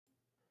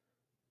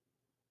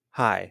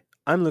Hi,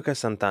 I'm Lucas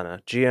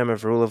Santana, GM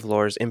of Rule of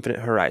Lore's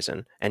Infinite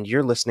Horizon, and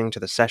you're listening to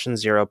the Session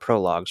Zero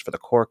prologues for the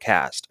core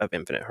cast of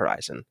Infinite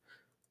Horizon.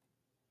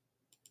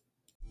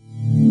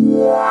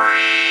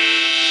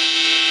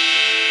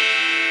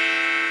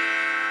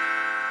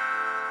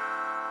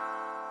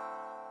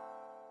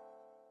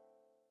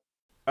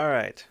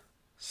 Alright,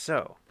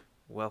 so,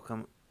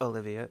 welcome,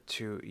 Olivia,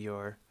 to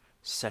your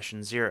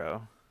Session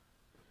Zero.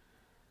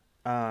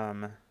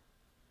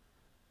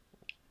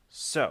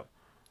 So,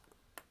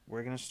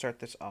 we're gonna start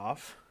this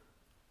off.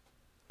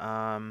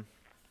 I'm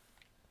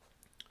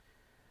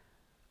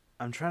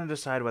trying to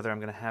decide whether I'm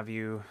gonna have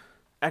you...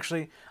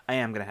 Actually, I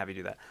am gonna have you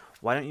do that.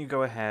 Why don't you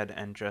go ahead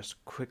and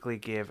just quickly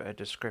give a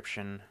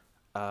description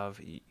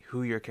of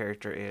who your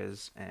character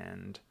is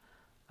and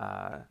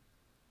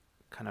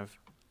kind of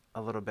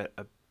a little bit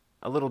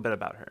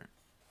about her.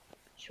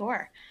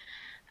 Sure.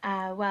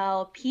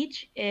 Well,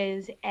 Peach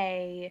is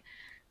a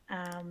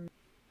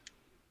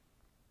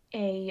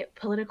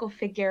political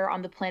figure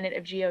on the planet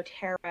of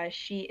Geoterra.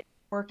 She is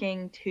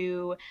working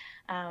to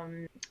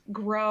um,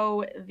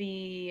 grow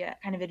the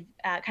kind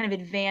of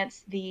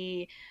advance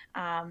the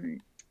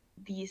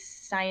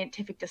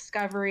scientific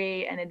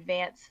discovery and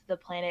advance the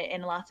planet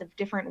in lots of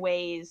different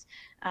ways,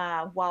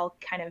 while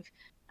kind of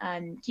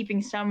keeping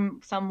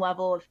some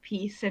level of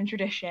peace and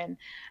tradition.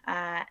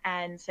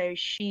 And so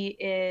she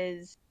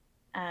is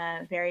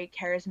very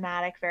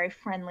charismatic, very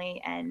friendly,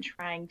 and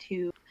trying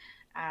to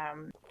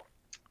um,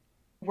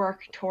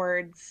 work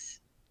towards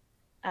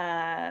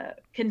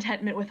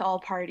contentment with all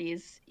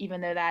parties,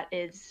 even though that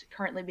is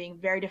currently being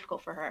very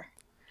difficult for her.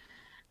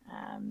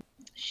 Um,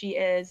 she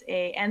is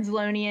a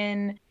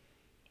Anzalonian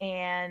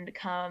and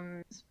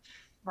comes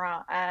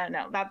from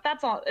no,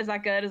 that's all. Is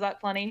that good? Is that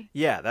plenty?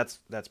 Yeah, that's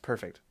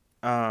perfect.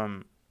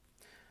 Um,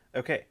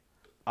 okay,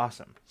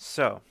 awesome.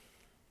 So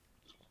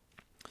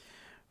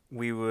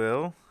we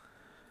will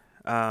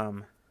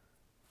um,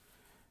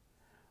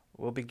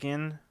 we'll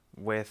begin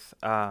with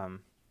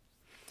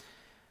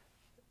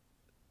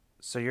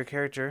so your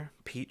character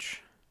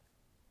Peach.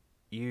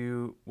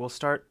 You will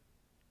start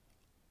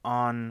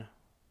on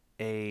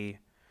a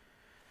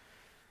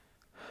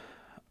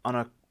on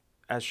a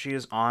as she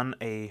is on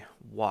a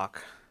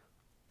walk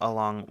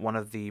along one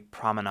of the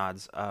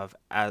promenades of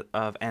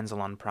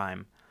Anzalon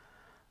Prime.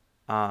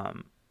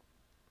 Um,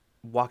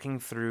 Walking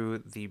through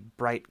the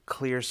bright,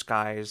 clear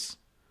skies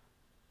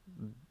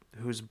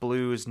whose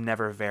blues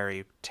never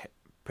vary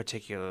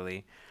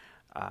particularly,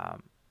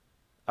 um,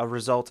 a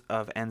result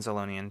of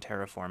Anzalonian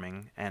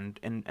terraforming and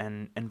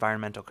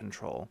environmental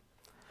control.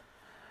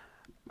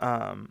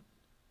 Um,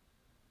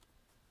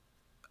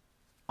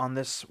 on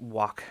this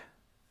walk,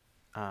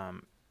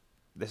 um,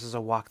 this is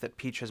a walk that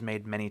Peach has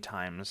made many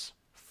times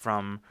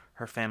from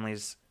her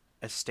family's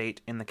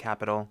estate in the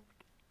capital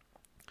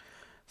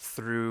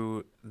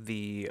through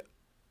the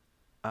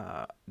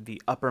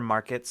upper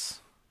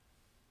markets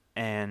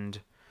and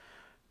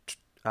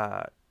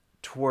uh,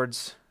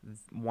 towards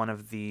one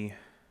of the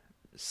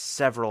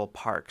several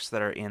parks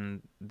that are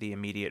in the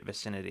immediate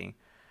vicinity.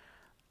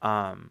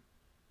 Um,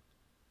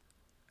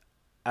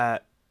 uh,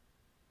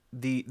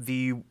 the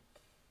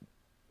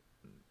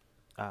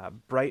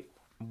bright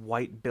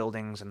white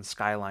buildings and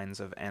skylines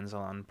of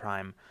Anzalon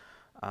Prime,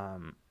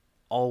 um,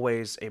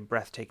 always a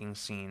breathtaking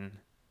scene,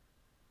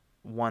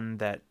 one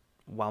that,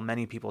 while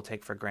many people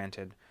take for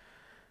granted,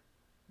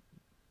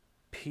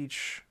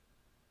 Peach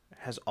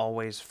has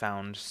always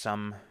found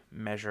some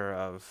measure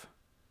of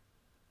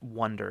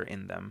wonder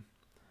in them.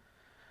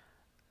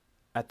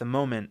 At the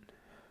moment,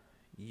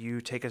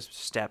 you take a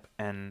step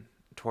and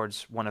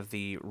towards one of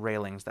the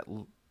railings that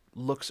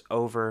looks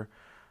over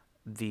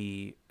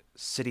the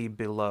city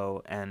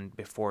below and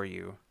before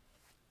you,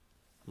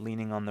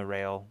 leaning on the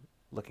rail,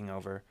 looking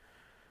over.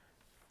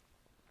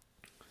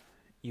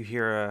 You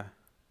hear a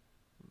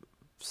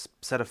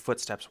set of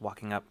footsteps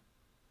walking up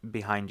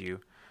behind you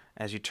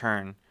as you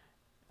turn,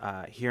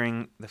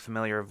 hearing the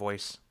familiar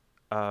voice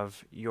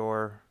of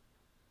your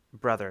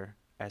brother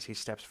as he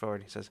steps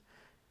forward. He says,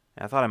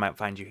 "I thought I might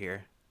find you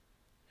here."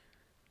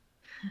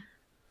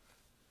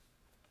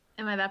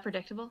 Am I that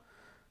predictable?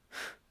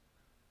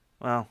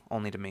 Well,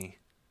 only to me.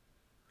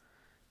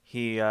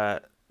 He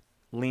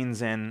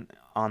leans in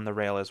on the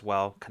rail as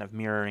well, kind of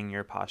mirroring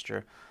your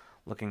posture,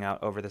 looking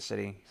out over the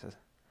city. He says,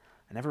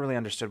 "I never really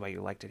understood why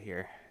you liked it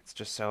here. It's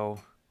just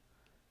so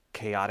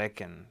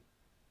chaotic and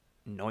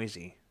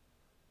noisy."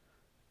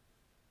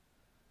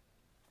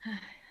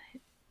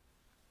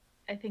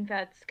 I think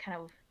that's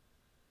kind of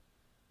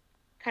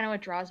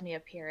what draws me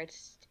up here.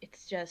 It's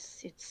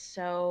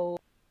so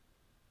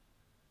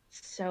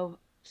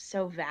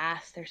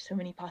vast. There's so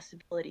many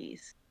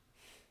possibilities.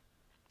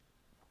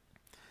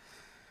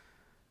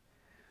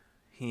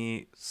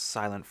 He's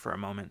silent for a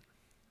moment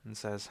and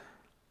says,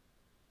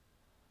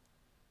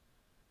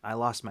 "I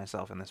lost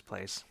myself in this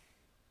place.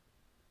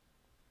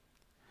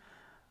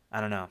 I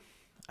don't know.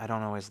 I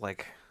don't always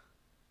like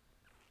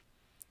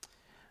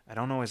I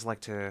don't always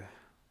like to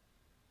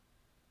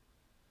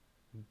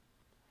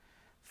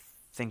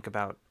think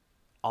about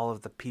all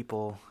of the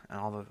people and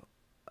all the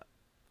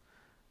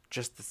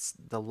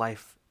just the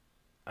life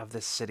of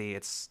this city.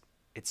 It's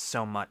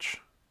so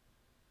much.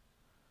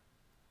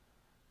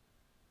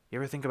 You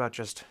ever think about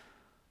just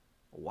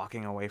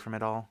walking away from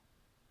it all?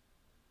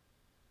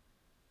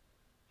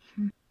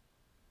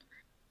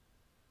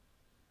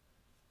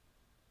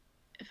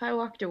 If I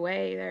walked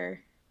away,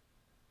 there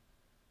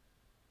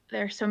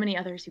are so many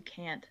others who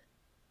can't,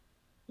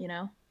 you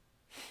know?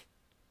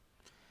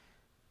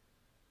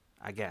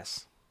 I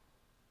guess.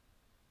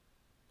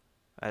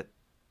 That,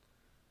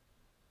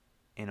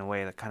 in a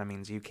way, that kind of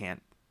means you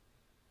can't.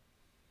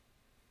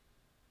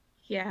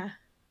 Yeah.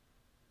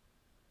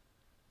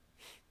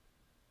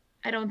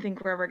 I don't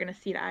think we're ever gonna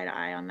see eye to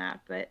eye on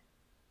that, but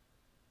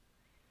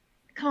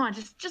come on,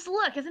 just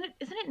look. Isn't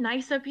it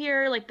nice up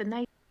here? Like the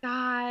night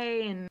sky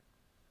and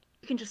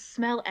you can just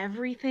smell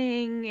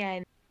everything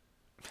and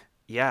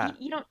Yeah,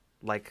 you don't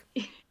like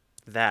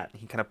that.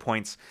 He kind of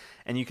points,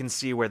 and you can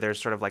see where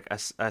there's sort of like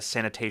a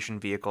sanitation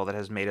vehicle that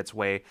has made its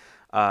way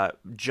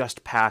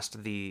just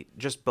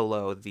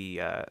below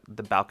the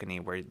balcony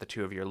where the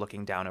two of you are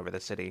looking down over the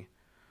city.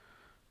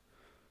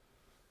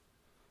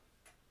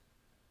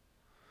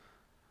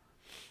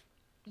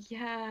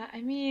 yeah,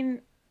 I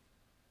mean,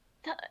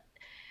 th-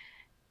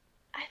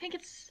 I think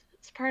it's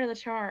part of the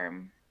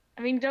charm.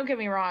 I mean, don't get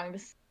me wrong,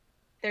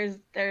 there's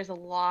a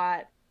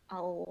lot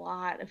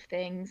of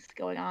things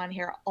going on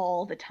here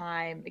all the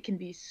time. It can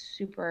be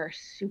super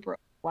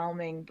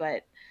overwhelming,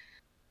 but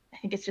I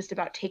think it's just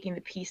about taking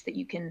the piece that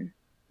you can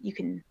you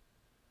can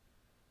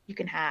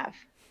have.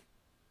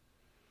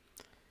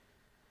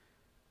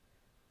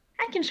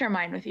 I can share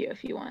mine with you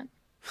if you want.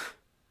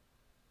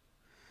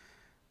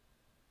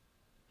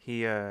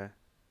 He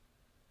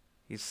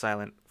he's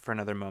silent for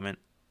another moment.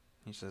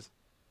 He says,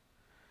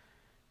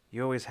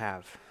 "You always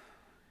have.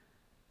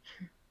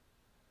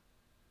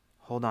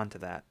 Hold on to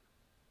that."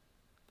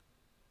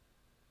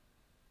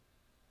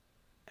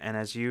 And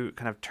as you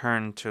kind of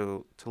turn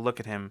to look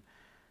at him,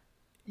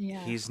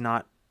 Yeah. he's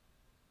not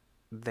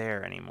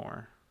there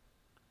anymore.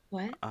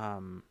 What?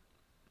 Um,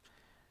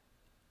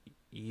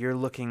 you're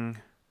looking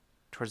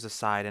towards the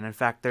side, and in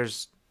fact,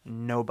 there's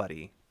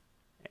nobody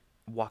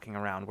walking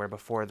around where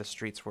before the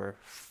streets were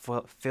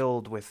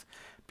filled with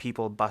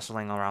people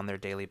bustling around their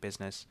daily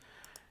business.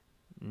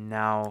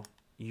 Now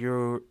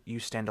you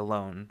stand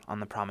alone on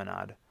the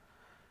promenade.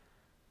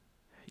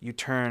 You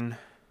turn,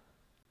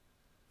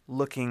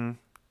 looking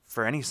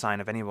for any sign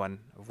of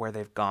anyone of where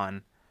they've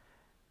gone,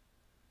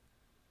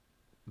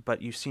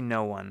 but you see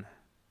no one.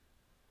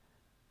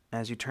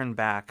 As you turn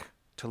back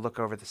to look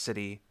over the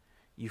city,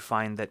 you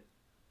find that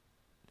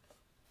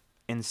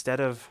instead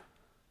of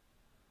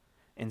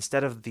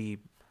instead of the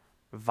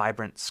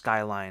vibrant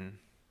skyline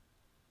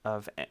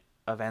of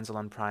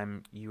Anzalon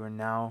Prime, you are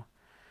now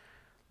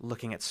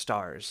looking at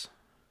stars,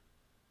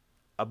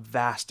 a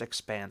vast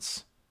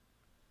expanse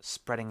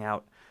spreading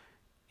out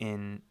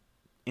in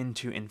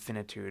into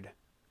infinitude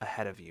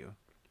ahead of you.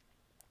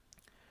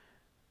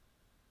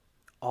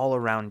 All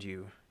around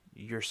you,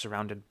 you're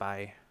surrounded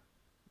by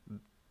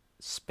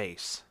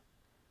space,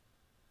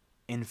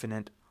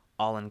 infinite,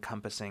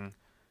 all-encompassing,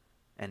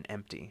 and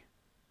empty.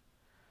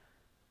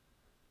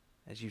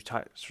 As you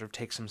sort of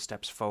take some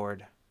steps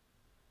forward,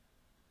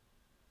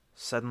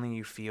 suddenly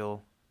you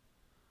feel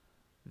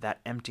that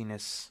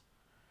emptiness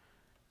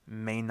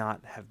may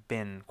not have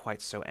been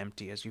quite so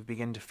empty as you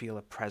begin to feel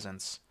a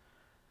presence.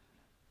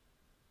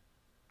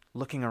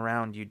 Looking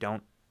around, you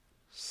don't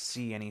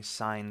see any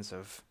signs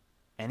of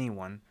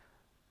anyone,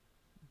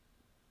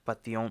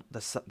 but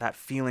that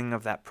feeling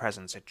of that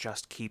presence, it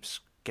just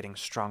keeps getting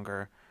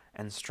stronger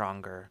and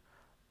stronger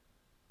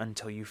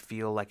until you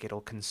feel like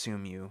it'll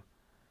consume you,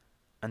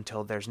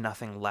 until there's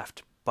nothing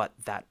left but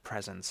that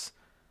presence.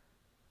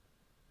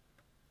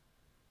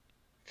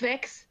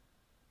 Fix?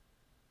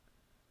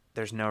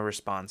 There's no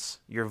response.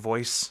 Your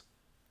voice,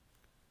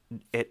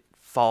 it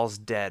falls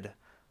dead,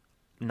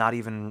 not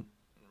even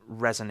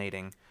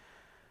resonating.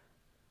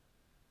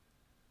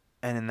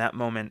 And in that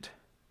moment,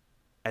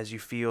 as you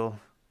feel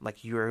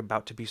like you are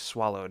about to be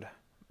swallowed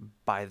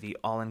by the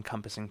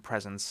all-encompassing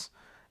presence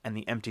and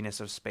the emptiness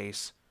of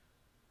space,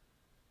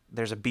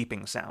 there's a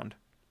beeping sound,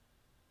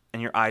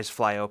 and your eyes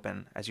fly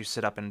open as you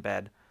sit up in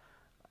bed.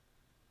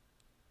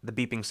 The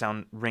beeping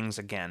sound rings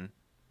again.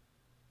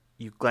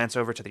 You glance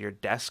over to your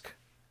desk,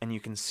 and you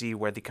can see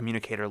where the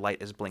communicator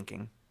light is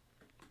blinking.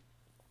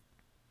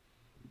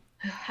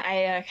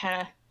 I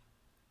kind of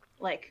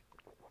like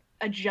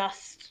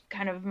adjust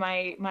kind of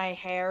my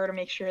hair to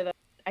make sure that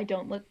I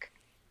don't look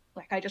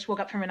like I just woke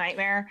up from a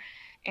nightmare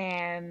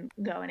and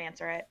go and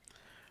answer it.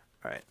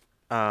 All right.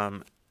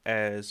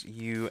 As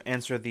you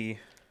answer the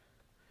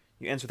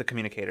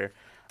communicator,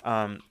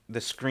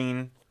 the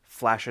screen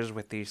flashes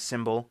with the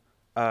symbol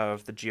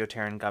of the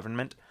Geoterran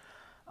government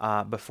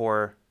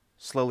before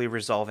slowly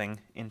resolving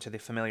into the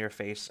familiar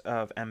face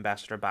of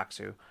Ambassador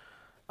Baksu,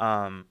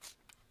 um,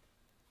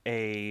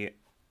 a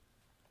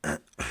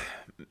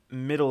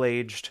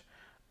middle-aged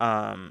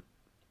um,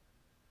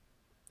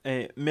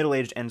 a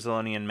middle-aged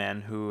Anzalonian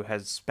man who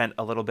has spent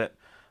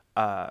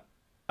uh,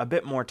 a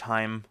bit more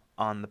time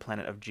on the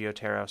planet of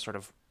Geoterra, sort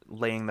of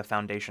laying the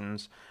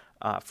foundations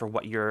for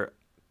what you're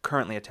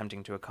currently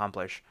attempting to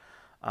accomplish.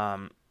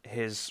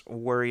 His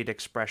worried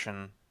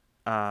expression,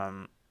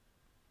 um,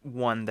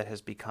 one that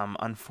has become,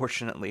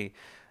 unfortunately,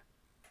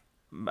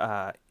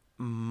 uh,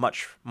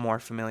 much more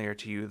familiar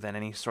to you than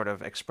any sort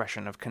of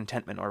expression of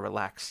contentment or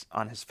relax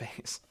on his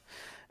face,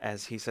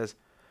 as he says,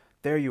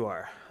 "There you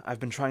are. I've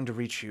been trying to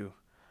reach you.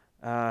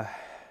 Uh, he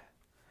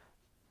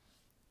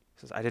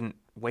says, I didn't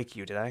wake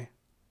you, did I?"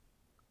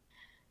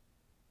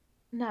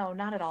 No,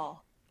 not at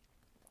all.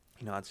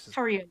 He nods. He says,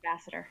 How are you,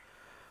 Ambassador?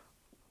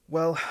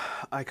 "Well,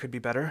 I could be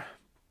better.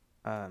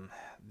 Um,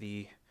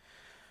 the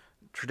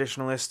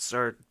traditionalists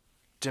are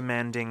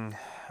demanding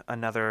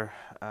another,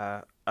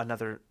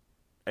 another,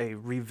 a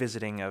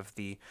revisiting of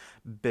the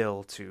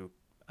bill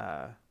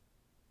uh,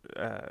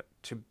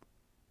 to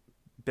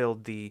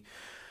build the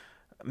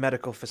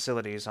medical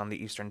facilities on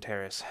the Eastern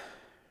Terrace."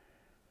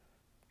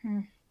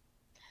 Hmm.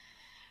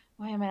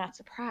 Why am I not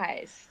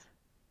surprised?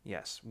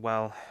 "Yes,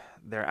 well,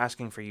 they're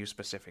asking for you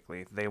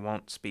specifically. They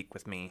won't speak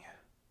with me.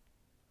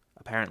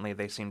 Apparently,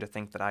 they seem to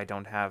think that I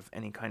don't have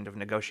any kind of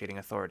negotiating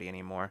authority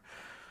anymore.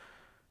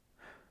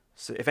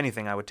 So, if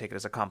anything, I would take it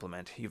as a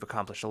compliment. You've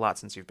accomplished a lot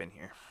since you've been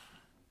here."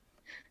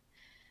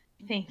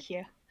 Thank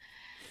you.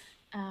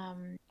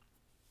 Um,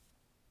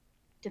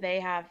 do they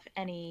have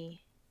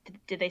any?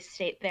 Did they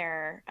state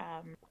their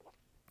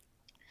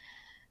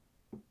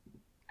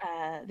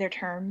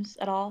terms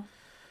at all?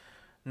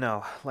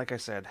 "No, like I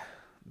said,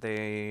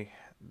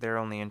 they're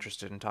only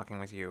interested in talking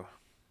with you.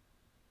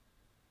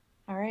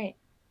 All right.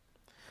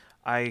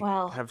 I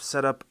Well, have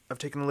set up. I've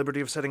taken the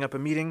liberty of setting up a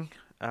meeting,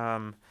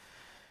 um,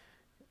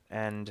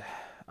 and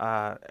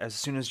as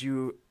soon as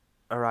you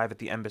arrive at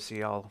the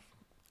embassy, I'll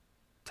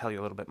tell you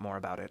a little bit more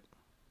about it."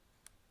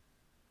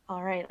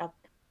 all right.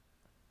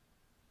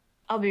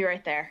 I'll be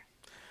right there.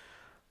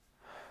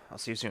 "I'll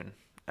see you soon."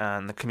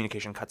 And the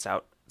communication cuts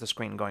out. The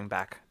screen going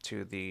back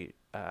to the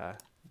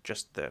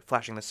just the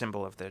flashing the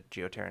symbol of the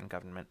Geoterran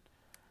government.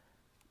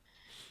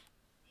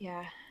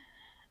 Yeah.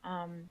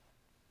 Um,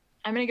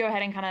 I'm gonna go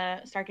ahead and kind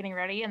of start getting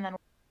ready, and then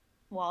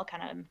we'll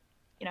kind of,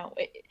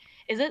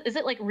 is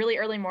it like really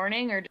early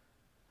morning, or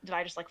did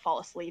I just like fall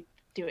asleep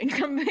doing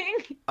something?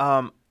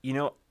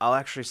 I'll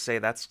actually say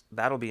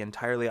that'll be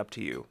entirely up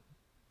to you.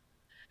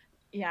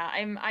 Yeah,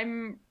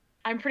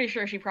 I'm pretty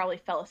sure she probably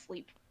fell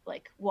asleep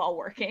like while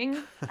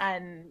working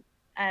and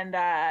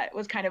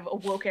was kind of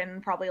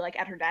awoken probably like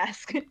at her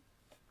desk.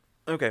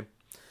 Okay.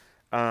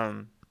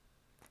 Um,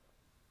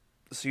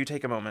 so you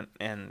take a moment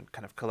and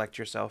kind of collect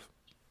yourself,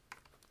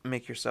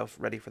 make yourself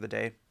ready for the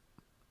day.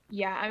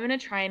 Yeah, I'm gonna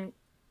try and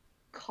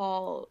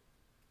call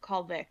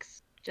call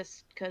Vix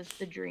just because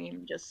the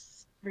dream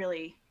just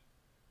really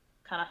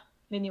kind of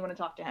made me want to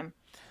talk to him.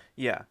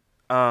 Yeah.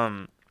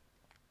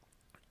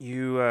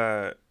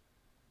 You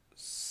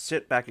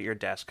sit back at your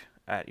desk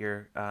at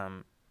your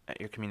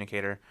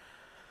communicator,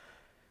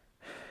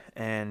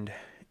 and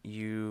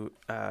you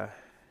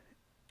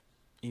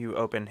you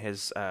open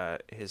his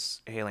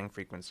hailing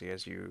frequency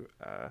as you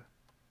kind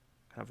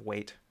of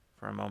wait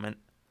for a moment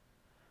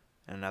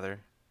and another.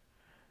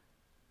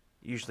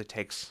 Usually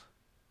takes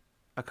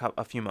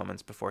a few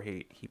moments before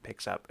he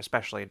picks up,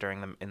 especially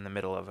during in the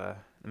middle of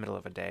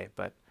a day.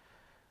 But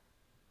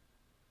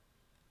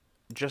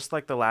just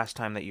like the last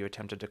time that you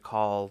attempted to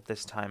call,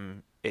 this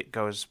time it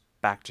goes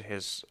back to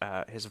his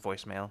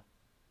voicemail.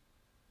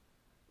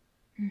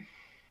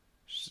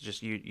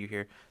 Just you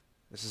hear,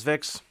 "This is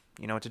Vix.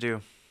 You know what to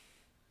do."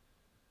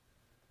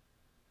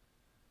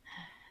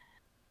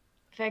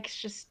 Vix,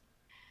 just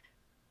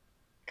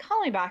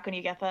call me back when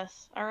you get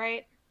this, all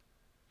right?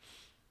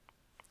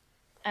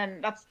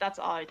 And that's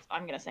all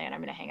I'm gonna say, and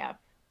I'm gonna hang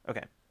up.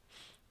 Okay.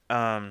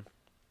 Um,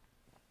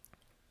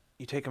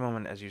 you take a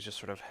moment as you just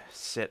sort of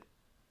sit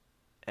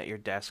at your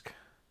desk,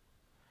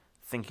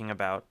 thinking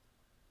about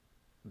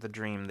the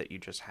dream that you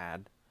just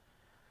had.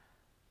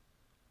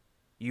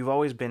 You've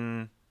always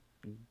been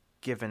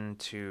given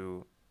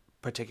to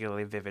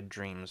particularly vivid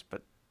dreams,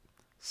 but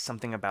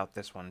something about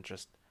this one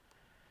just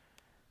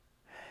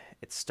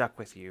it stuck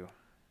with you,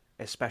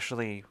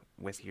 especially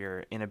with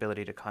your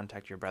inability to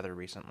contact your brother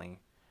recently.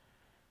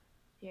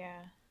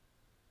 Yeah.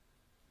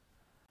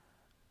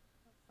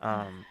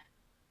 Um,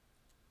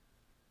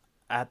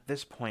 at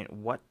this point,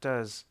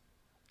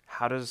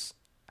 how does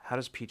how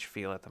does Peach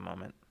feel at the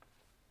moment?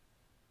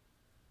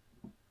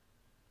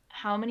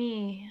 How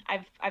many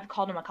I've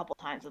called him a couple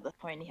times at this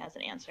point and he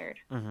hasn't answered.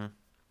 Mm-hmm.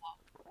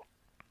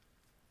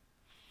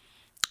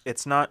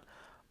 It's not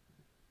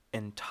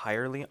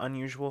entirely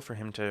unusual for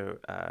him to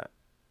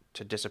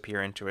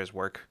disappear into his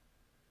work.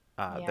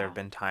 There have Yeah.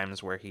 been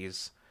times where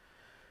he's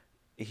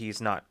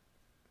not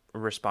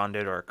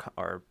responded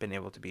or been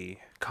able to be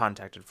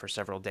contacted for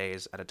several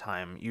days at a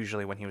time.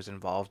 Usually, when he was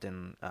involved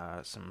in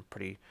some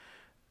pretty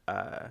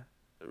uh,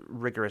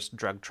 rigorous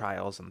drug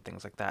trials and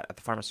things like that at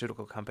the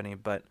pharmaceutical company,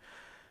 but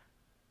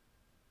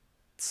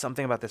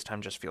something about this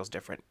time just feels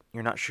different.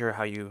 You're not sure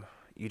how you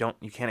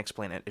can't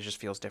explain it. It just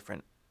feels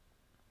different.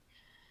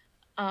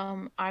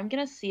 I'm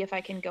gonna see if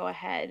I can go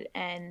ahead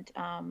and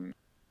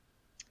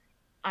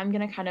I'm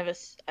gonna kind of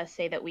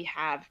say that we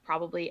have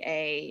probably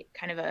a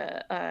kind of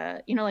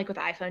like with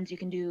iPhones, you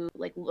can do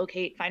like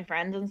locate, find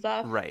friends and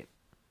stuff. Right.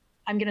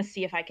 I'm gonna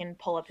see if I can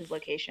pull up his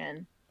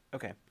location.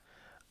 Okay.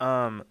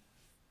 Um,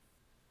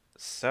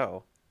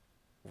 so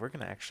we're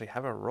gonna actually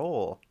have a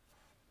roll.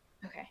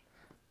 Okay.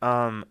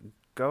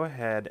 Go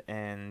ahead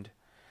and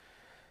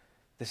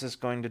this is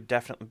going to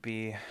definitely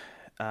be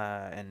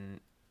an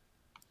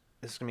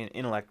this is gonna be an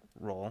intellect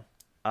roll.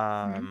 Hmm.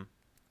 Um,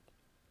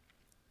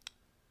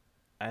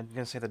 I'm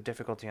gonna say the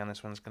difficulty on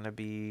this one's gonna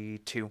be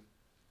two.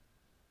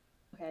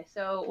 Okay.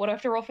 So what do I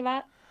have to roll for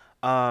that?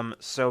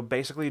 So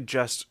basically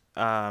just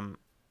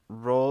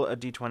roll a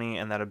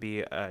d20 and that'll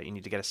be you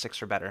need to get a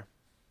six or better.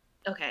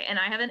 Okay. And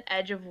I have an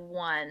edge of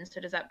one, so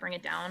does that bring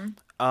it down?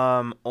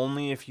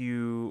 Only if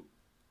you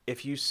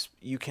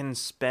can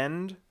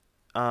spend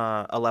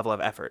a level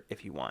of effort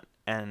if you want,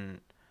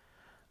 and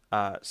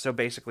so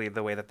basically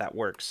the way that that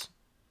works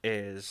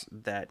is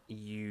that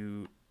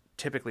you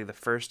typically the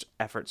first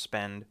effort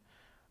spend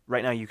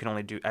right now you can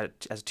only do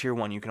as tier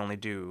one you can only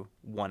do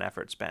one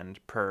effort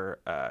spend per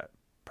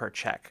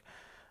check.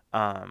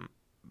 Um,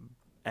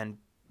 and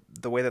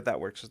the way that that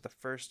works is the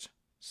first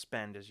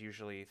spend is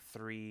usually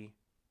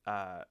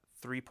uh,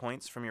 3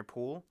 points from your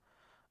pool,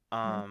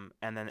 Mhm.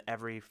 and then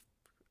every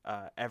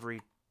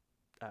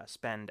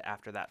spend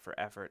after that for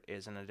effort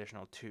is an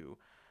additional two.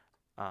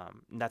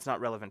 That's not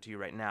relevant to you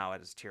right now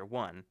as tier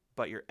one,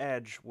 but your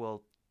edge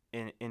will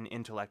in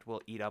intellect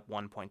will eat up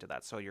 1 point of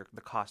that, so your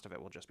the cost of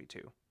it will just be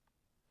two.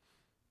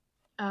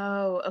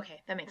 Oh,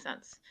 okay, that makes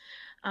sense.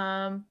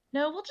 No,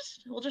 we'll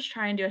just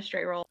try and do a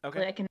straight roll.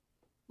 Okay.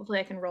 Hopefully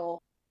I can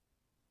roll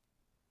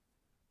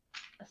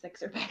a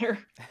six or better.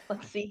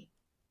 Let's see.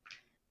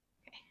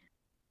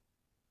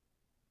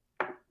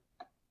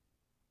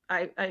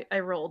 I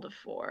rolled a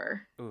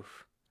four.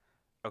 Oof.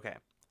 Okay.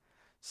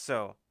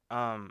 So,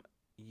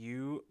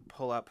 you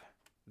pull up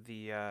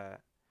the uh,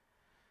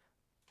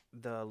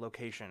 the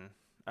location,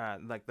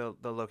 like the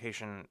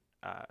location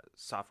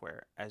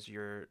software as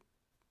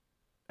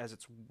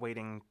it's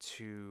waiting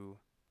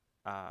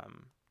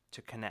um,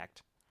 to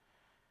connect.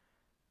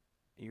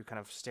 You kind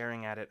of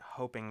staring at it,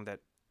 hoping that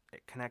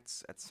it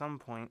connects at some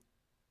point,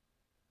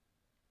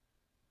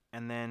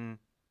 and then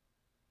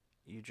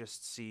you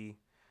just see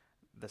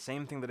the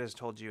same thing that has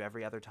told you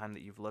every other time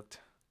that you've looked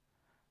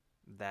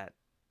that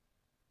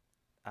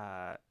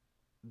uh,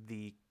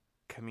 the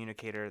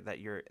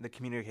the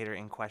communicator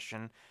in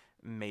question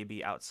may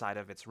be outside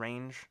of its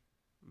range,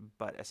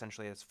 but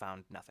essentially has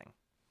found nothing.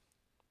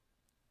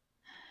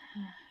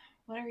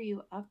 What are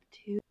you up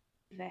to,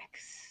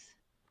 Vex?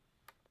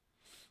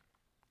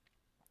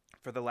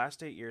 For the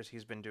last 8 years,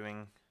 he's been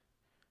doing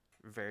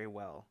very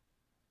well,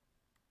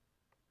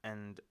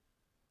 and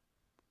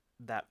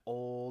that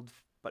old,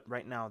 but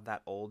right now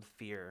that old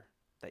fear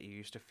that you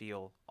used to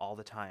feel all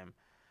the time,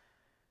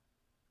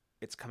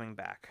 it's coming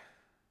back.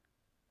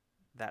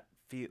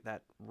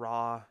 That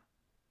raw,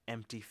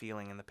 empty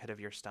feeling in the pit of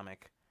your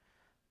stomach,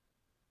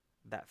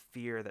 that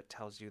fear that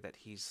tells you that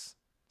he's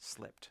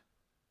slipped,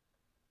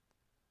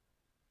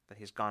 that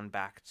he's gone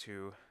back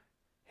to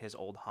his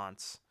old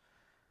haunts.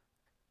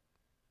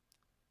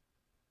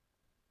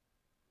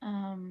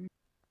 Um,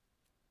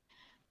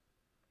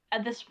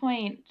 at this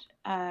point,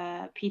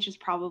 Peach has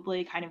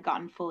probably kind of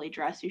gotten fully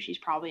dressed, so she's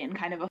probably in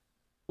kind of a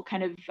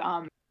kind of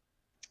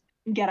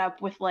get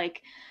up with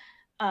like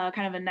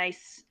kind of a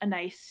nice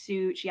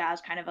suit. She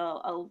has kind of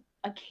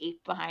a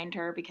cape behind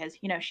her because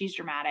she's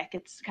dramatic.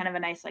 It's kind of a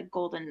nice like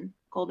golden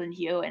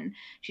hue, and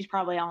she's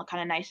probably all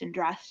kind of nice and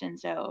dressed. And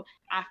so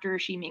after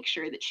she makes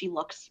sure that she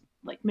looks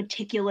like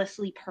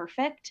meticulously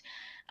perfect,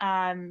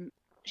 um,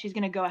 she's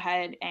gonna go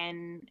ahead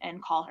and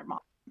call her mom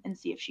and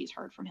see if she's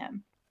heard from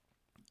him.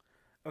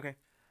 Okay.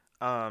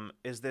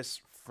 Is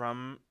this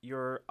from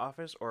your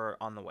office or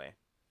on the way?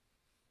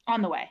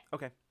 On the way.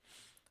 Okay.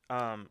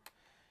 Um,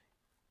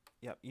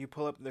 yeah, you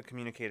pull up the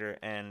communicator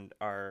and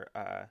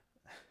are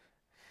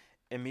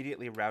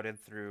immediately routed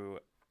through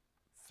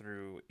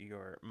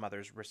your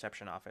mother's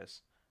reception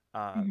office.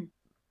 Uh, Mhm.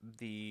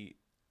 the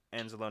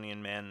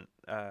Anzalonian man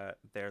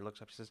there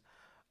looks up and says,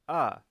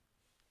 "Ah,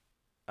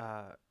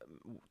 uh,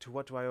 to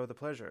what do I owe the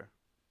pleasure?"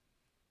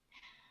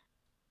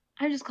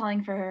 I'm just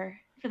calling for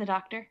the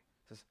doctor.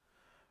 Says,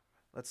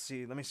 "Let's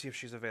see. Let me see if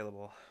she's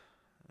available."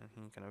 And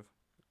he kind of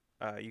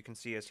you can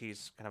see as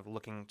he's kind of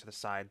looking to the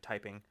side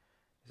typing.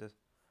 He says,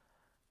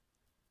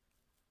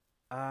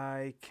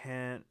 "I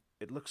can't.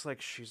 It looks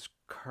like she's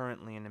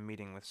currently in a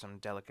meeting with some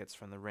delegates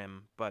from the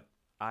Rim, but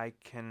I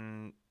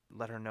can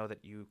let her know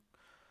that you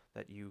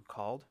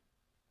called.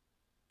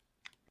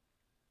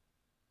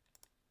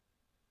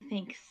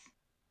 Thanks.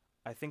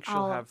 I think she'll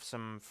I'll have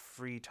some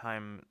free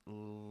time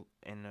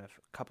in a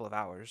couple of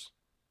hours.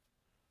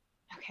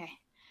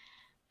 Okay.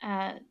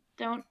 Uh,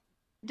 don't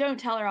don't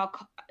tell her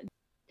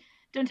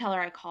don't tell her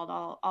I called.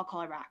 I'll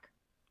call her back.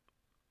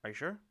 Are you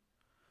sure?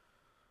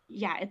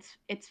 Yeah,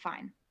 it's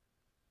fine.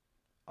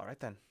 All right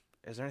then.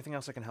 Is there anything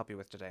else I can help you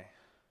with today?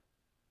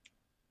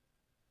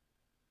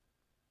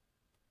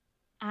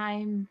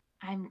 I'm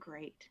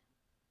great.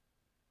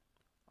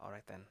 All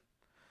right then.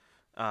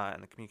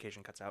 And the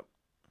communication cuts out.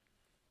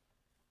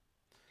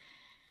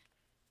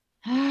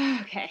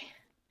 Okay.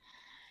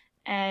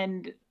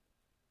 And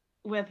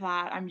with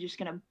that, I'm just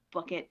gonna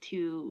book it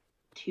to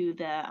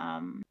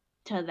the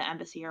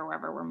embassy or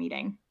wherever we're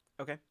meeting.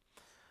 Okay.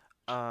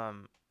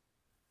 Um,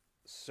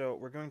 so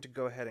we're going to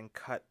go ahead and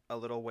cut a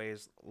little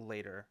ways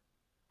later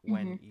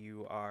when Hmm.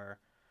 you are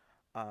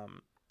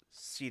um,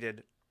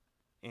 seated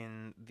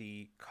in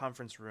the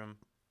conference room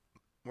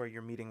where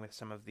you're meeting with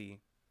some of the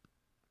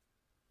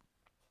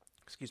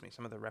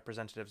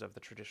representatives of the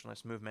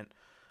traditionalist movement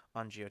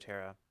on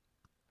Geoterra.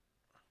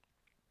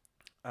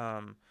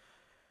 Um,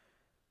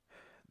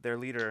 their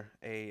leader,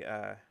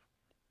 a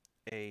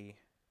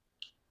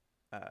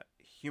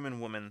human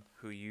woman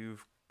who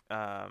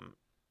um,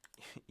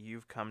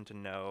 you've come to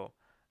know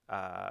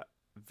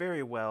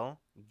very well,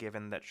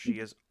 given that she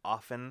is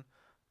often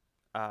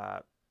uh,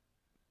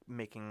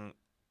 making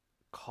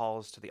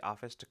calls to the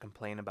office to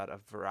complain about a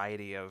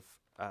variety of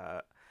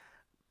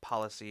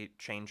policy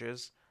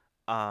changes.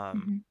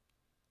 Um,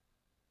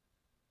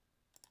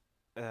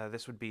 Hmm.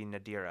 this would be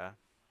Nadira,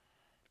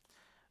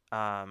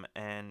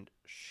 and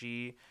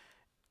she,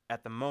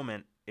 at the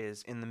moment,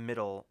 is in the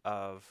middle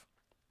of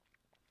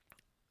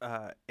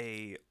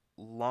a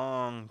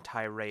long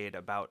tirade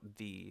about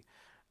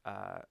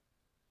uh,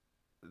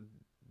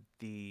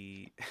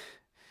 the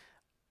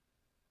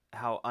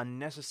how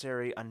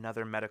unnecessary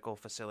another medical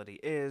facility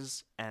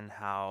is, and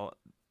how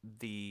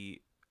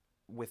the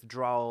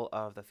withdrawal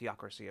of the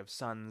theocracy of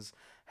sons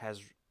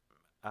has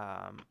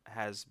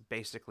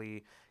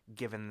basically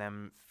given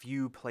them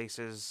few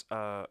places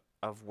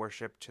of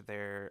worship to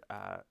their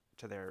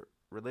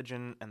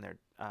religion and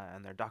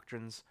their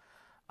doctrines,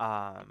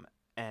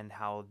 and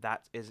how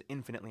that is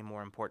infinitely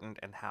more important,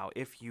 and how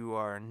if you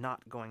are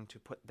not going to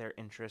put their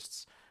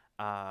interests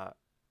uh,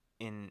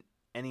 in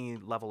any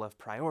level of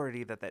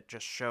priority, that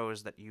just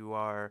shows that you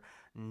are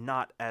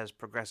not as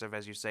progressive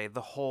as you say.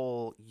 The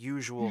whole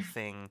usual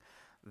thing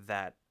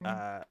that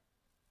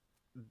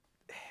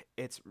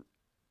it's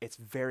it's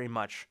very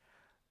much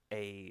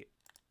a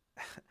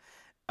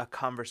a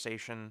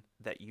conversation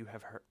that you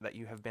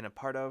have been a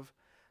part of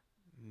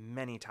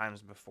many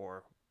times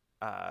before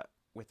uh,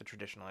 with the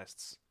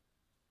traditionalists.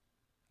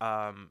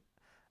 Um,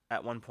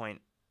 at one point,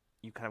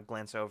 you kind of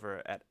glance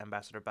over at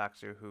Ambassador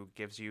Baxter, who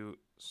gives you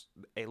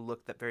a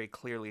look that very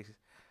clearly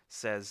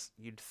says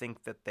you'd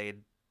think that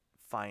they'd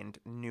find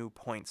new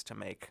points to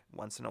make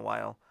once in a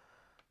while.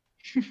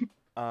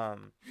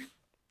 Um,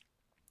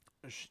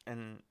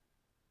 and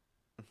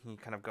he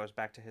kind of goes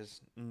back to his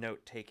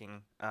note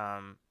taking.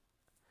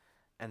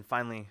 And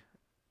finally,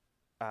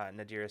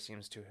 Nadira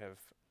seems to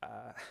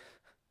have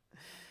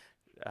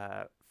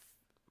uh,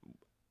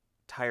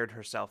 tired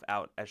herself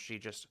out as she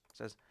just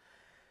says,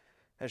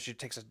 as she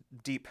takes a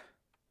deep,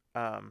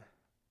 um,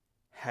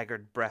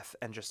 haggard breath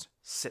and just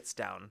sits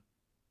down.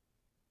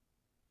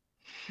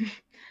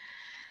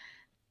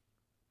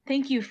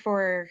 Thank you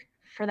for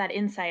that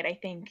insight. I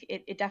think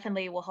it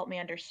definitely will help me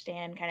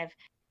understand kind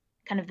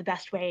of the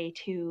best way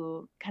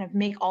to kind of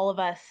make all of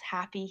us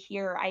happy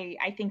here.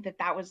 I think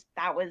that was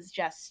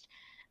just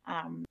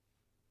um,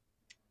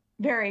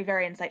 very,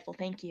 very insightful.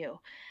 Thank you.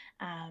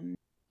 Um,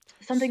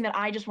 Something that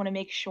I just want to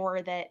make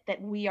sure that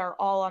we are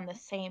all on the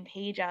same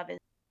page of is,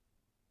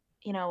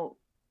 you know,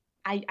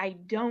 I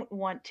don't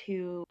want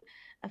to,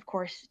 of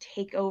course,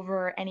 take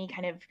over any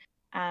kind of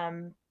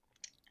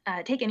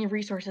take any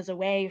resources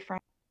away from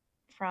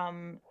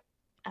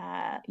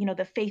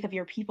the faith of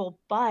your people,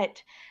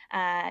 but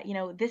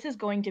this is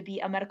going to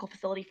be a medical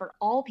facility for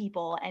all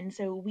people, and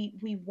so we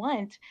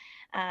want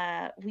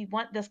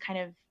this kind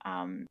of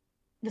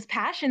this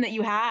passion that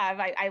you have.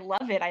 I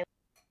love it. I love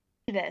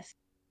this,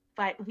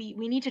 but we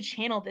need to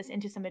channel this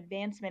into some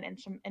advancement and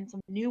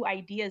some new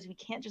ideas. We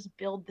can't just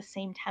build the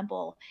same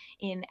temple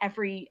in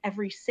every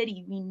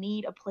city. We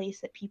need a place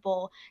that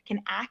people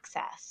can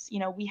access.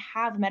 We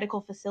have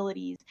medical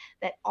facilities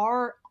that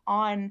are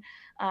on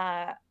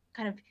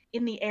kind of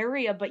in the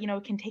area, but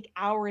it can take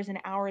hours and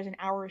hours and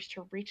hours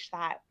to reach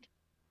that.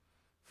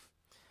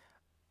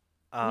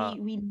 Uh,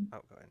 We oh,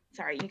 go ahead.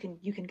 Sorry,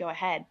 you can go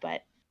ahead,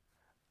 but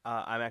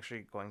I'm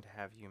actually going to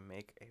have you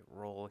make a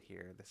roll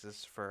here. This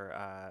is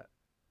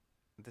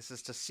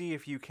to see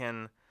if you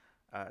can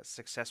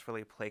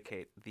successfully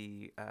placate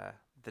the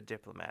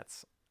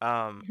diplomats.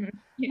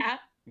 yeah,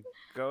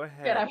 Go good. I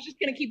ahead. was just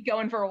gonna keep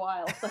going for a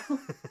while, so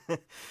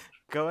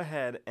Go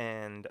ahead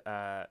and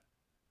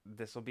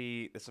this will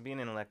be an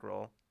intellect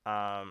roll.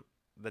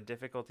 The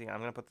difficulty I'm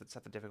gonna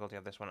set the difficulty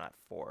of this one at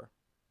 4.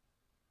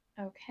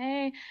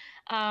 okay.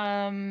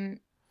 Um,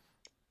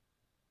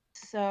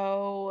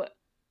 so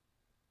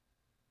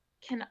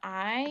can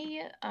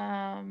I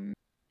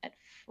at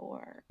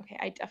 4? Okay,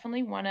 I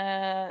definitely want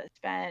to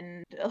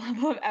spend a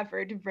level of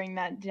effort to bring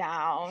that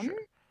down. Sure.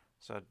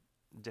 So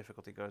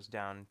difficulty goes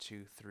down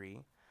to 3.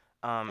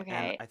 And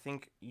Okay, I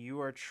think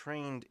you are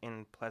trained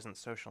in pleasant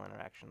social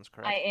interactions,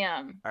 I correct?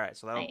 am. All right,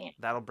 so I am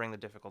that'll bring the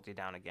difficulty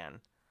down again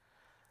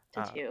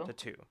to 2. to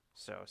 2.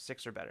 So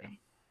 6 or better. Okay.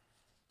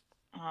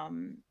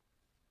 Um,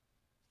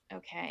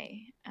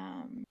 Okay.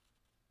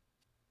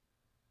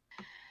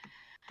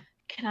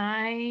 Can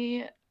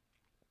I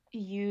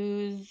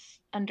use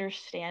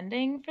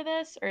understanding for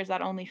this, or is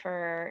that only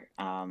for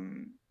I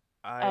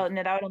oh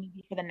no, that would only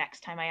be for the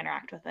next time I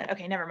interact with it.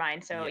 Okay, never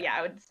mind. So Yeah. yeah,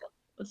 I would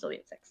still be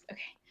at 6.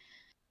 Okay.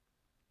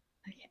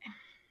 Okay.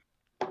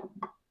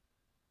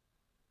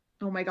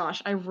 Oh my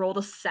gosh, I rolled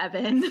a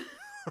 7.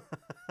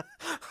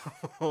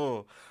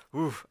 Oh,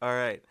 oof. All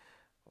right.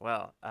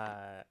 Well,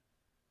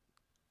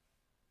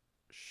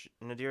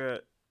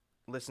 Nadira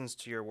listens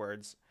to your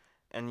words,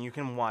 and you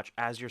can watch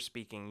as you're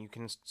speaking. You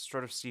can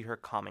sort of see her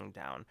calming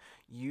down.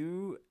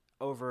 You,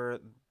 over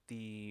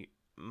the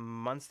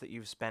months that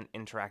you've spent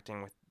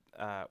interacting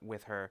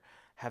with her,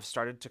 have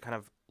started to kind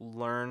of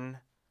learn.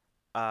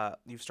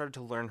 You've started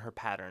to learn her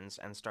patterns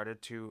and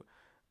started to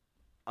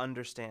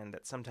understand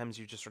that sometimes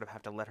you just sort of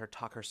have to let her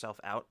talk herself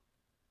out,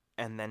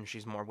 and then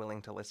she's more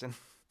willing to listen.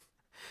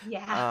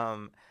 Yeah.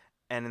 Um,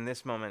 and in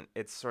this moment,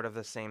 it's sort of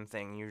the same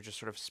thing. You just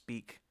sort of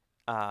speak.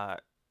 Uh,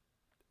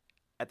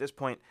 at this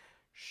point,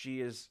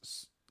 she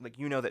is like,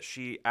 you know that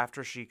she,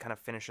 after she kind of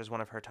finishes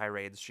one of her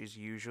tirades, she's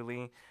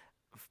usually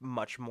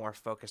much more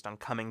focused on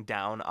coming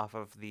down off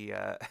of the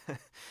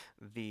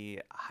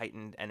the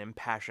heightened and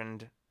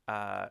impassioned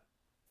uh,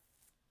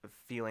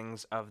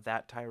 feelings of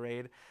that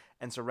tirade.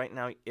 And so right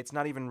now, it's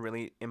not even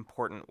really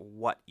important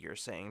what you're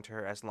saying to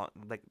her, as long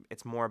like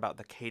it's more about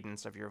the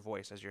cadence of your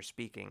voice as you're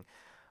speaking.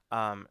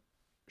 Um,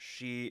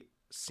 she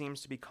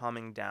seems to be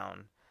calming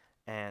down,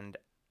 and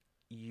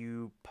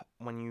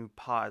when you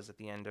pause at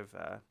the end of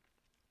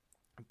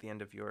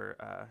your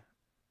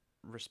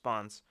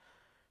response,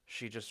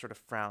 she just sort of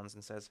frowns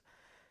and says,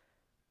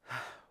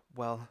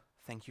 "Well,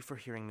 thank you for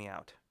hearing me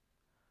out.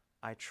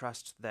 I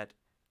trust that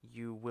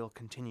you will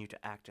continue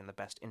to act in the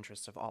best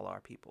interests of all our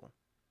people."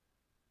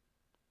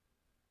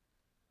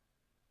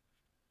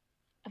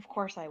 Of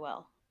course I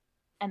will.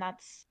 And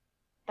that's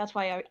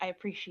why I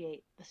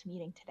appreciate this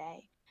meeting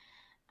today.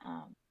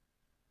 Um,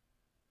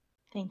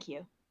 thank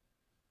you.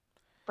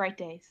 Bright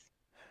days.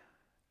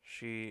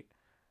 She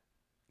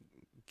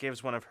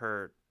gives one of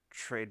her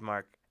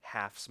trademark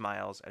half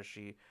smiles as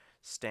she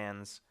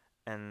stands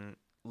and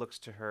looks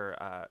to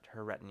her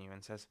retinue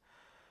and says,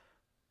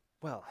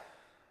 "Well,"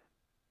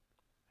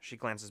 she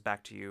glances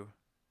back to you.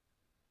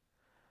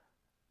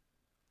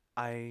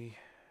 "I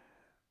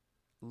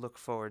look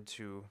forward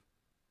to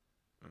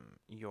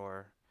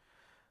your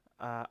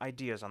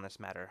ideas on this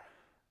matter.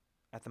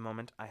 At the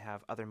moment, I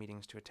have other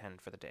meetings to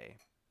attend for the day."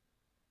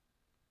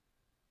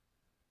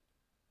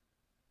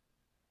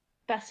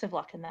 Best of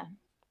luck in them.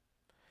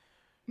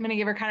 I'm gonna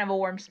give her kind of a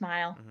warm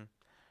smile. Hmm.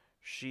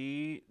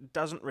 She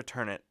doesn't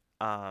return it,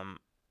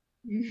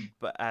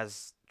 but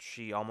as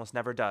she almost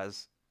never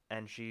does,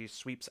 and she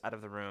sweeps out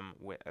of the room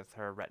with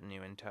her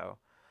retinue in tow.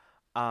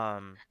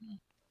 Um,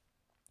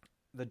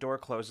 the door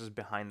closes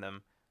behind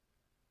them,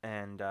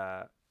 and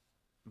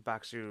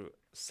Baksu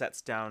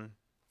sets down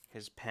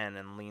his pen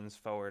and leans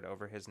forward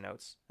over his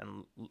notes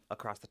and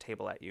across the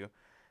table at you,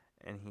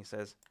 and he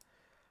says,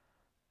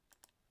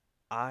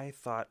 "I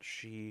thought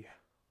she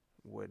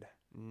would.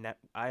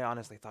 I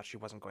honestly thought she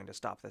wasn't going to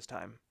stop this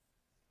time."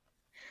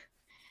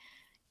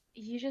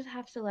 You just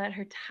have to let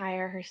her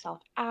tire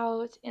herself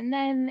out, and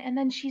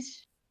then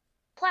she's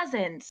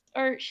pleasant,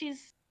 or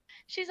she's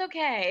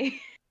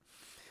okay.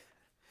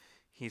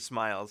 He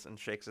smiles and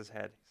shakes his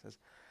head. He says,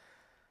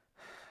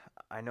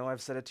 "I know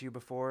I've said it to you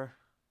before,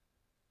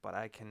 but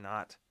I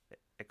cannot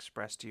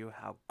express to you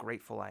how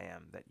grateful I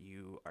am that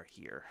you are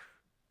here."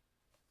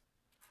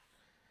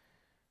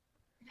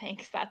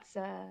 Thanks. That's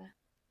at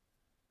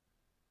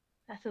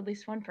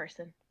least one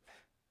person.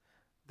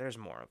 There's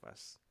more of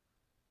us.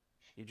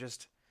 You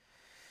just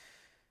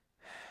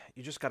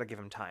you just got to give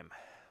them time.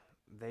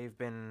 They've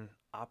been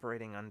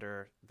operating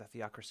under the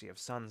theocracy of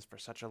suns for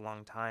such a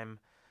long time.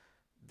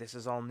 This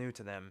is all new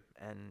to them,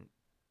 and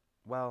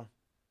well,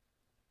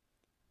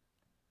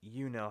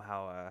 you know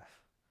how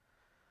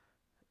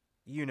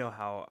you know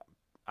how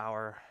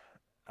our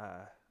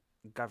uh,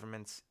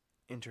 government's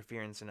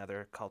interference in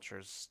other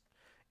cultures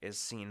is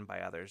seen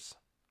by others.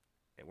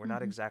 We're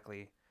not Mhm.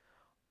 exactly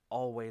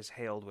always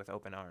hailed with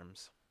open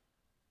arms.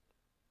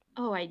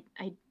 Oh, I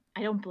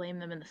don't blame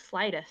them in the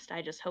slightest.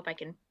 I just hope I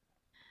can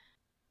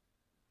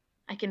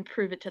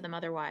prove it to them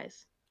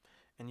otherwise.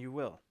 And you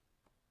will.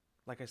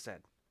 Like I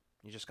said,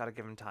 you just got to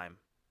give them time.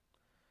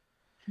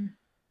 Hmm.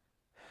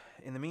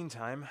 In the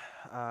meantime,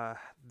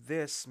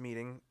 this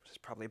meeting has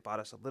probably bought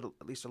us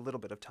at least a little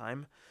bit of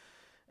time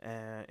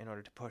in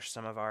order to push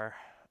some of our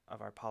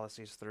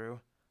policies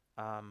through.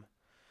 Um,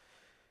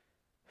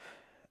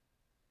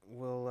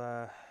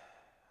 we'll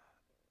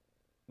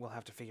we'll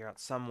have to figure out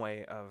some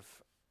way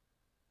of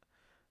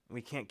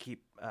we can't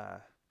keep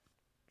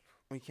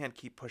we can't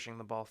keep pushing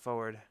the ball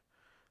forward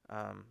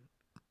um,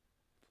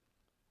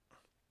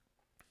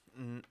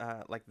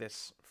 like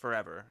this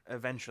forever.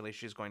 Eventually,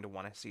 she's going to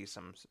want to see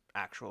some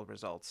actual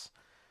results.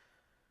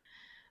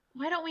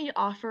 Why don't we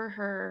offer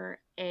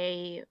her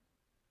a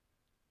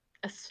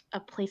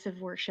place of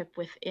worship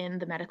within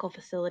the medical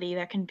facility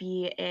that can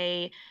be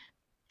a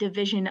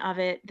division of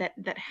it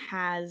that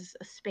has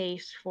a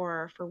space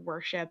for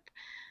worship.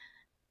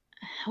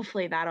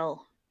 Hopefully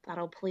that'll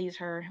please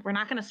her. We're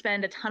not going to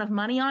spend a ton of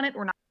money on it.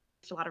 We're not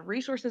going to waste a lot of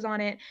resources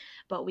on it,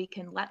 but we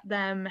can let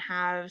them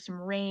have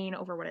some reign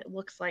over what it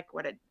looks like,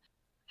 what it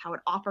how it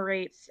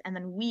operates, and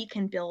then we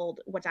can build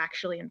what's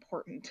actually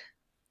important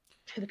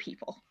to the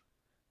people.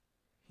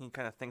 He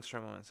kind of thinks for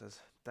a moment and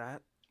says,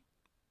 "That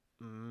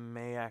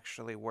may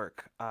actually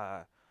work.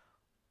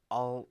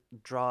 I'll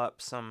draw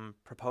up some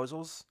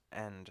proposals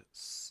and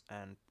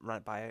run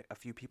it by a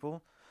few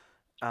people.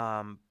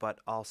 But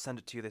I'll send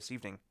it to you this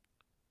evening."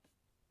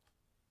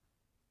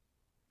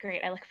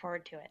 Great. I look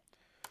forward to it.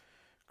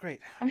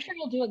 Great. I'm sure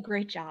you'll do a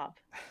great job.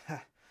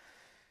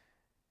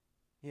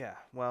 Yeah.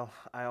 Well,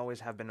 I always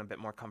have been a bit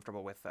more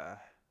comfortable with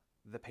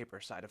the paper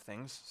side of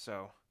things,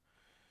 so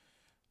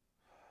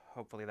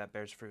hopefully that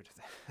bears fruit.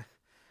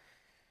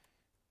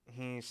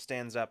 He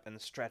stands up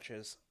and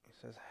stretches. He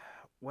says,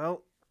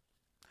 "Well,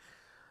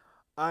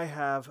 I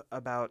have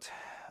about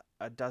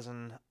a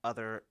dozen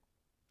other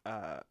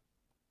uh,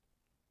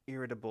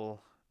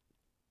 irritable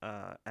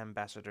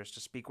ambassadors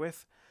to speak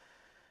with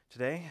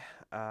today.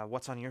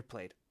 What's on your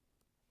plate?"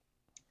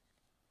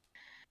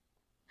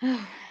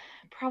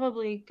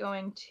 Probably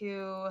going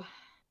to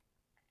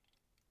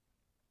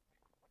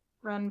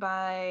run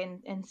by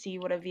and see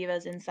what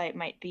Aviva's insight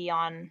might be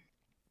on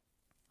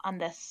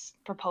this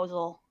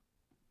proposal.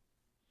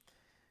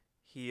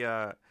 He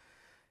at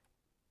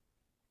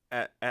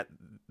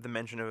the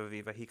mention of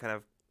Aviva, he kind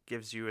of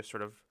gives you a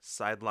sort of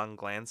sidelong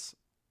glance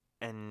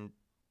and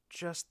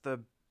just the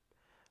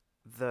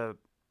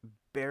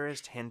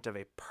barest hint of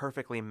a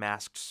perfectly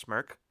masked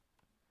smirk.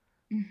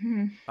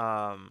 Hmm.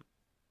 Um,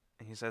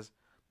 and he says,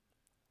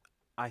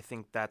 "I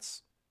think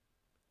that's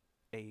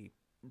a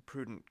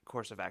prudent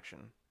course of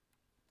action."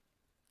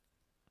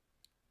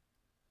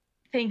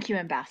 Thank you,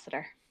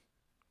 Ambassador.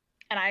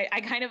 And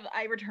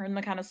I return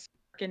the kind of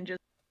smirk and just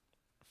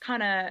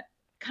kind of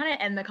kind of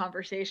end the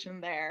conversation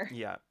there.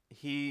 Yeah,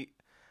 he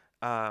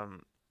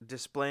um,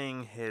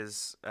 displaying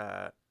his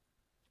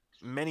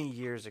many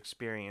years'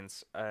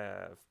 experience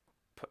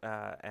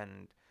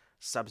and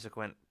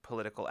subsequent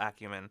political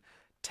acumen,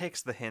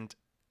 takes the hint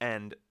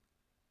and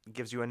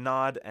gives you a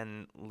nod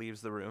and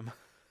leaves the room.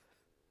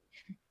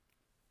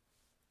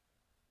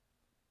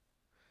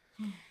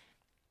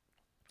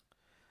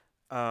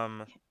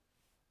 Um,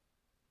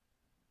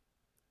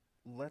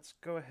 let's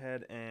go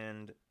ahead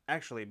and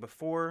actually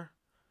before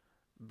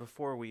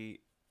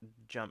we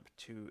jump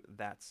to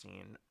that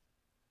scene,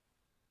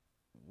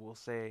 we'll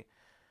say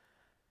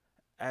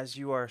as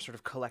you are sort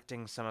of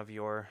collecting some of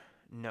your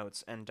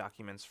notes and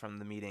documents from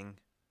the meeting,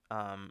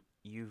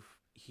 you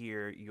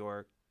hear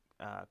your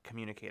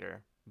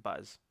communicator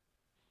buzz.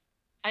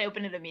 I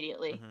open it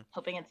immediately, Hmm.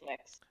 hoping it's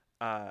fixed.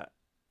 Uh,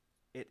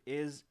 it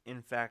is,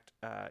 in fact,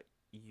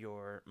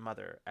 your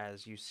mother.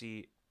 As you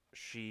see,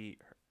 she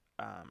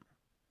um,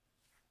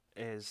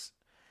 is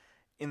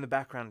in the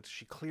background.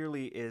 She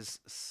clearly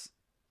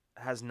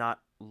has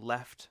not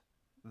left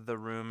the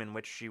room in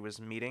which she was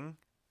having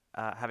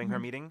her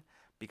Mhm. meeting,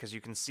 because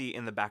you can see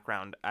in the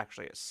background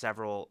actually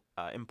several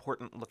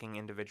important looking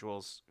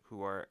individuals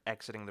who are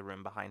exiting the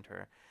room behind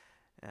her.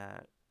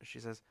 Uh,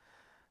 she says,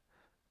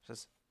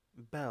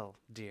 "Belle,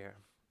 dear,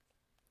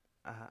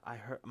 I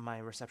heard my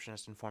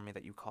receptionist informed me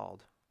that you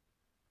called."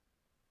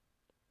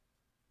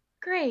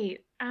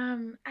 Great.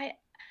 I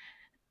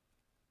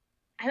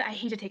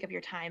hate to take up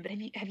your time, but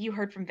have you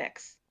heard from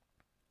Vix?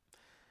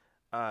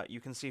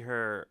 You can see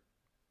her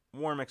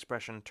warm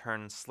expression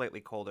turn slightly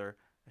colder.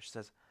 She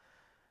says,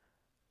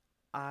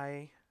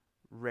 "I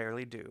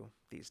rarely do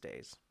these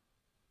days."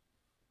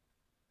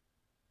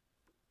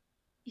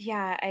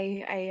 Yeah,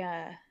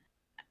 I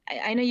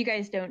know you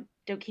guys don't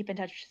keep in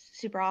touch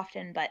super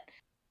often, but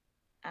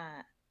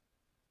uh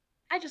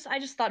I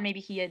just thought maybe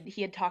he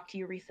had talked to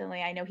you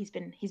recently. I know he's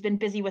been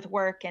busy with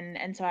work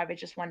and so I would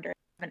just wonder,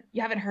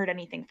 you haven't heard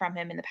anything from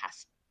him in the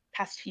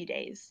past few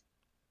days.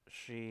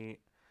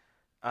 She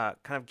kind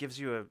of gives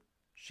you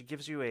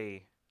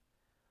a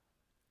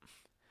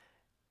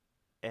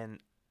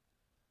an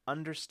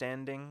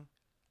understanding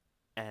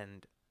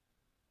and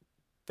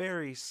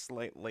very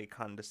slightly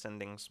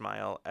condescending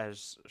smile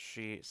as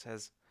she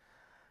says,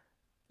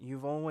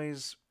 "You've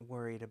always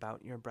worried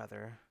about your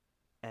brother,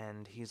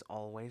 and he's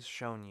always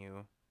shown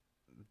you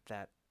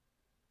that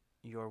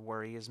your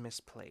worry is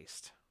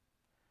misplaced.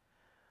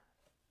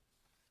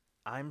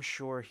 I'm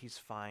sure he's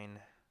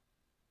fine,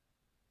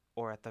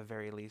 or at the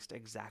very least,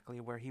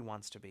 exactly where he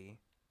wants to be."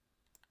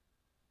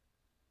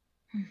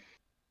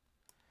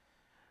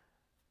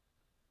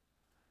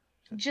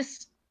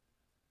 Just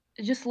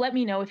just let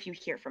me know if you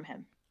hear from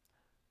him.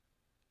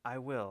 "I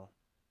will,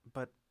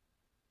 but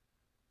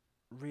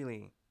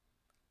really,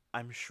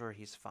 I'm sure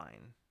he's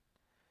fine.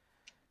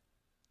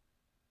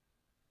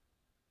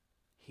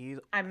 He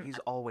I'm he's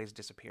always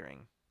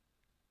disappearing."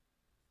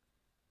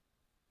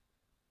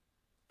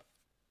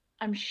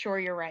 I'm sure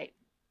you're right.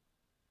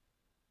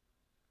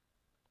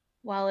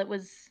 Well,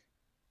 it's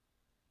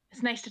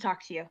nice to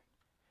talk to you.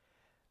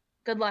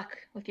 Good luck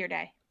with your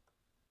day.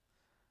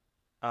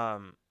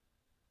 Um,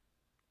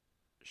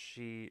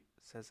 she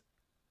says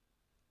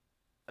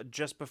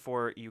just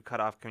before you cut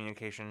off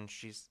communication,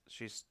 she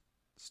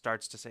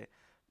starts to say,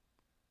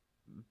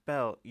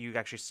 "Belle." You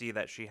actually see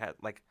that she had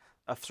like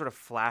a sort of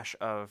flash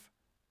of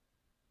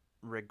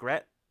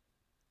regret,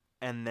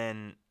 and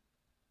then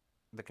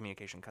the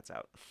communication cuts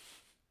out.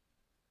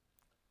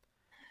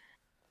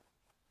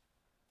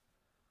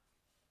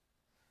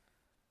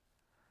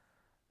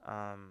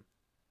 Um,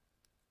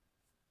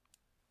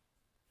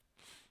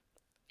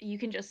 You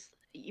can just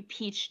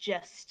Peach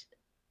just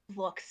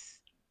looks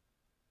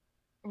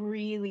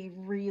really,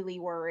 really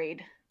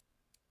worried.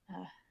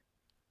 Uh,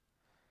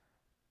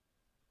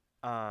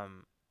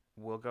 um,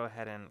 we'll go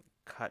ahead and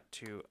cut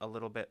to a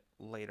little bit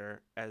later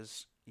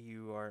as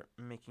you are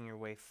making your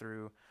way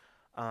through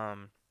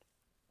um,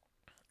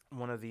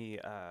 one of the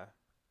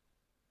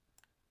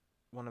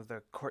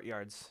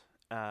courtyards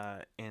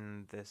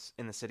in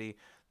the city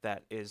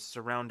that is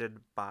surrounded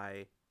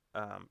by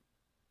um,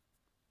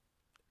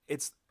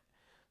 it's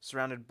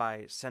surrounded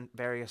by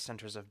various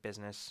centers of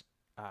business,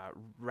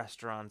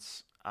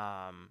 restaurants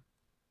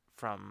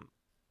from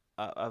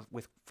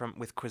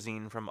with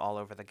cuisine from all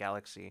over the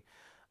galaxy.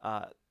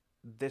 Uh,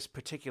 this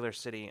particular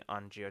city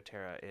on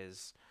Geoterra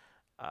is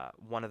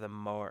one of the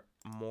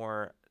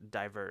more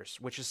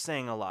diverse, which is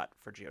saying a lot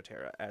for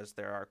Geoterra, as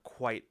there are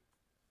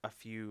a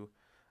few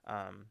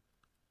um,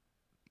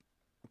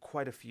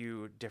 quite a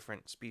few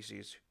different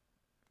species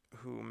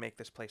who make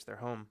this place their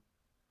home.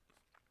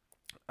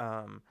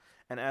 Um,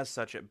 and as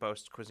such, it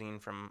boasts cuisine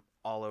from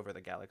all over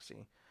the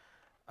galaxy.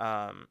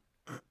 Um,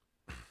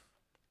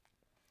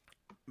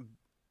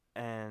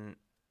 and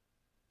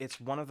it's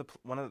one of the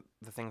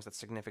things that's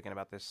significant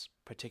about this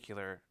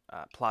particular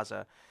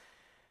plaza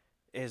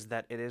is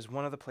that it is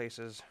one of the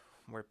places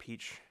where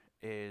Peach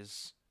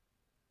is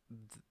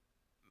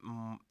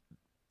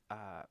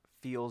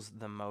feels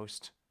the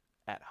most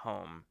at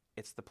home.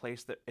 It's the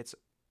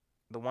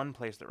one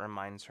place that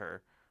reminds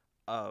her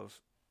of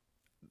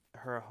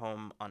her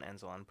home on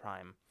Enzalon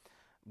Prime,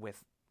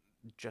 with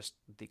just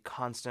the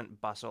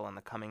constant bustle and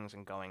the comings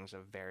and goings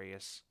of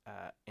various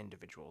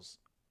individuals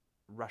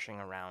rushing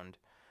around.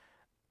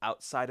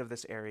 Outside of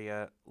this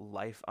area,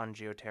 life on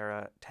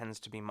Geoterra tends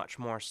to be much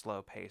more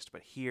slow paced,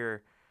 but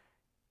here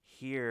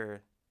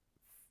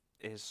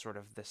is sort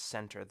of the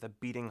center, the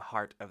beating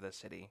heart of the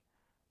city,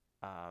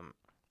 um,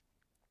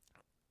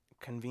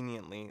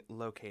 conveniently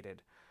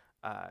located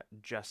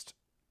just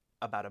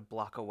about a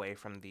block away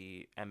from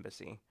the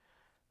embassy.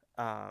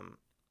 Um,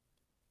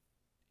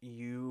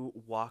 you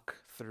walk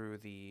through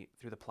the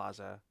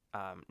plaza,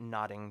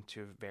 nodding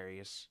to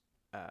various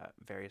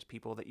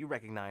people that you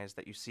recognize,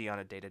 that you see on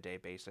a day to day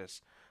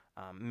basis,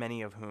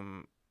 many of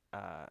whom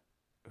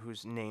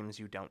whose names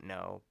you don't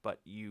know,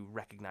 but you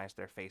recognize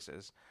their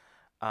faces.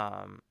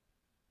 Um,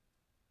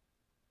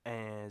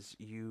 as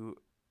you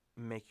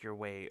make your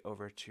way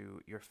over to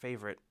your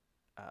favorite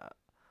uh,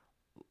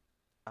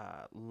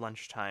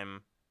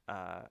 lunchtime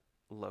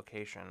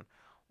location,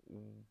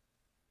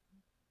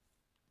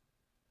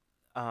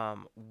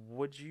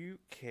 would you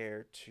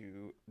care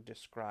to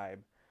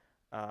describe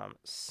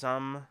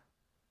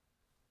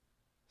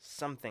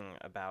something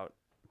about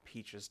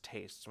Peach's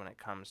tastes when it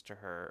comes to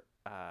her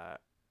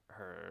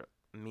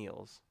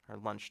meals, her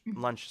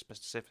lunch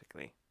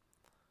specifically?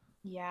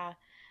 yeah.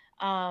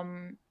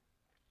 Um,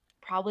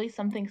 Probably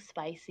something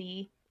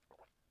spicy.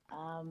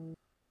 Um,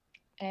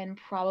 and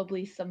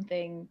probably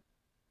something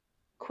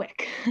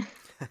quick.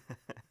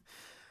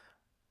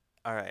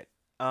 All right.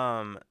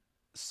 Um,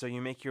 so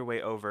you make your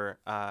way over,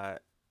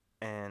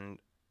 and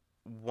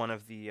one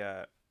of the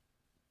uh,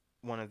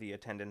 one of the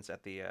attendants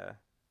at the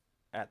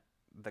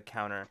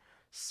counter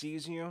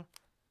sees you,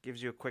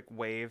 gives you a quick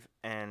wave,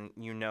 and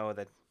you know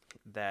that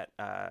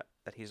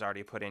he's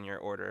already put in your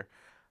order.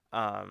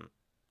 Um,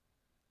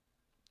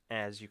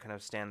 as you kind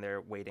of stand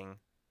there waiting,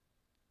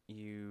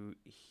 you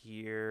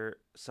hear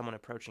someone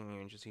approaching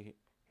you, and just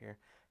hear,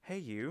 "Hey,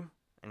 you!"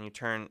 And you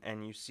turn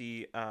and you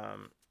see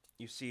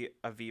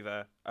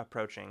Aviva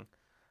approaching.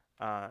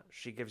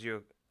 She gives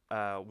you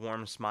a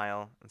warm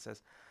smile and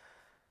says,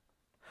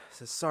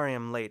 "Sorry,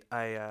 I'm late.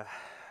 Uh,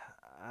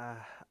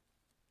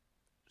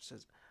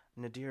 says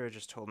Nadira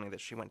just told me that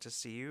she went to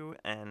see you,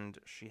 and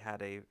she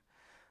had a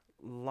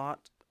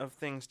lot of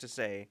things to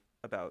say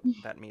about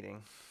that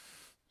meeting."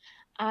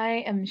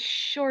 I am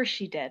sure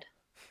she did.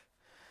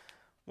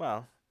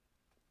 Well,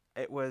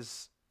 it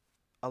was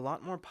a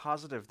lot more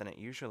positive than it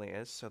usually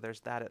is, so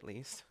there's that at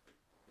least.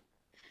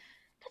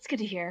 That's good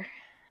to hear.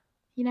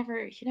 You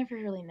never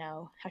really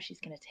know how she's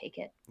gonna take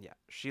it. Yeah,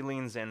 she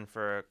leans in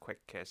for a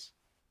quick kiss.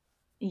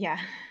 Yeah.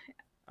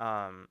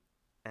 Um,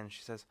 and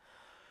she says,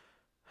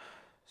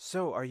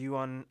 "So, are you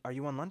on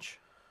lunch?"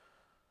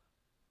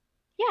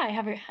 Yeah, I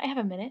have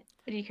a minute.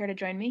 Would you care to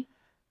join me?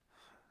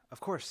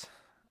 Of course.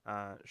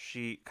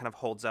 She kind of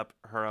holds up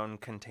her own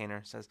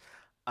container, says,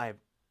 "I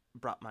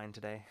brought mine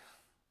today."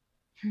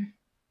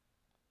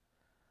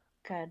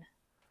 Good.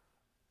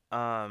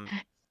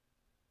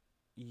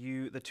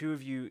 The two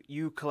of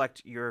you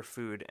collect your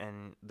food,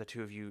 and the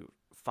two of you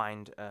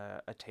find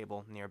a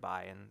table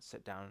nearby and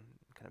sit down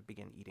and kind of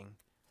begin eating.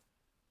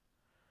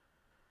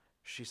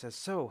 She says,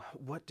 "So,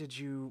 what did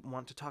you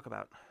want to talk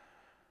about?"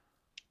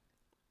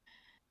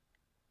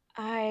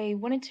 I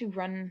wanted to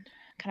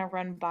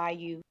run by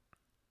you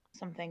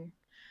something.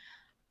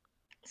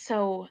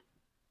 So,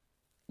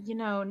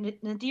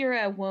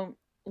 Nadira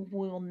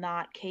will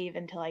not cave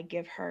until I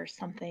give her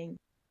something,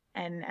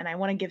 and I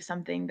want to give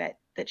something that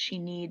she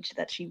needs,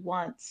 that she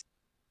wants,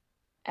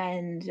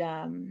 and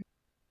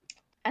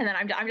and then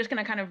I'm just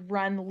gonna kind of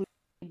run loosely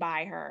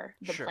by her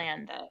the Sure.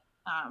 plan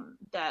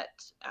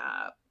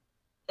that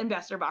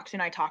Investor Box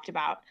and I talked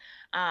about,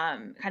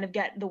 kind of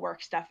get the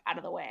work stuff out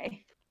of the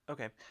way.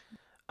 Okay.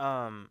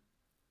 Um,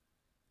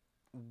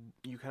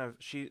 you kind of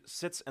she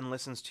sits and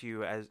listens to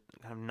you as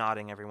kind of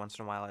nodding every once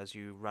in a while as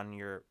you run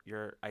your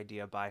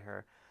idea by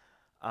her.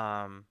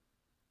 Um,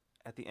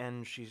 at the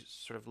end, she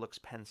sort of looks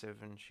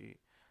pensive and she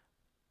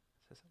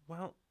says,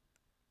 "Well,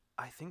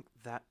 I think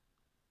that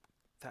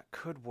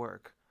could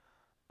work.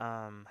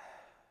 Um,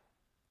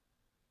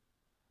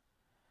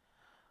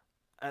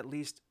 at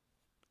least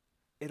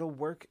it'll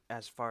work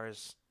as far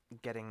as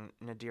getting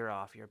Nadira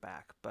off your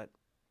back, but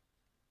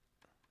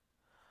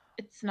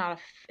It's not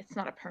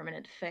a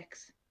permanent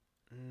fix.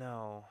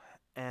 no.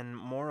 And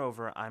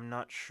moreover, I'm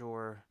not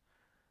sure.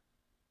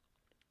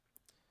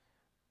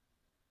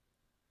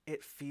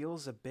 It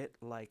feels a bit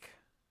like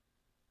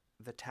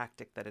the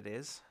tactic that it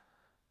is.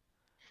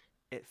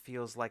 It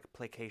feels like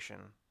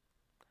placation,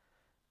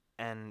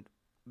 and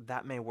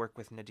that may work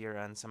with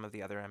Nadira and some of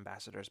the other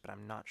ambassadors, but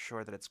I'm not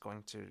sure that it's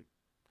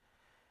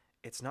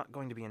not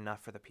going to be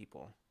enough for the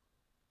people."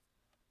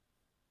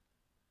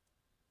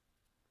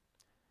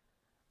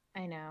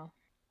 I know.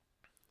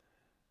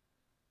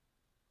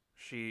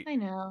 She I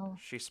know.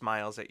 she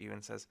smiles at you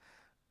and says,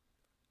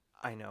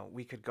 "I know,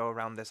 we could go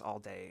around this all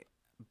day,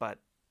 but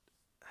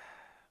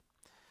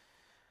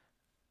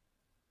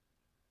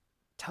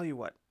tell you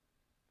what,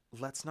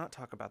 let's not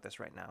talk about this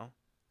right now.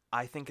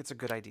 I think it's a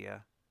good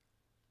idea.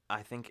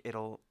 I think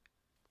it'll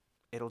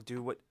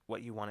do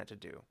what you want it to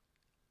do.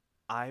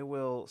 I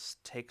will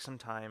take some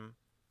time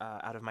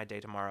out of my day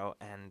tomorrow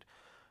and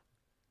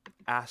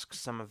ask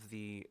some of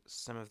the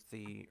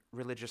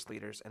religious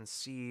leaders and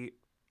see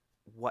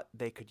what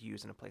they could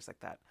use in a place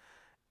like that.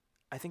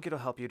 I think it'll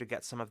help you to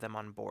get some of them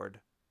on board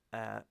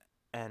uh,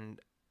 and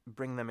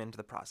bring them into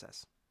the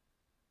process."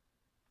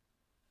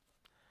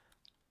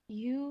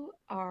 You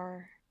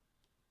are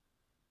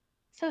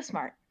so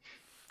smart.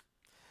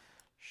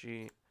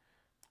 She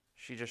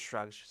she just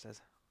shrugs. She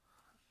says,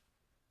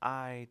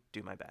 "I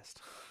do my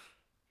best."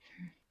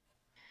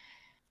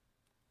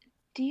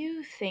 Do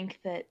you think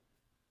that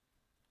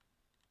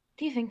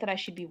do you think that I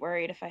should be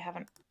worried if I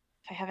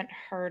haven't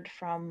heard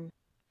from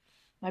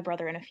my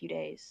brother in a few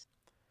days?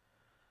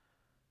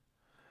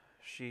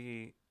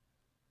 She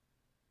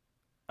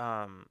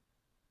um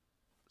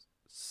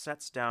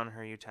sets down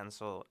her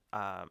utensil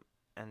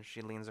and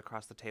she leans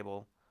across the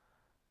table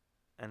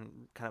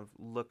and kind of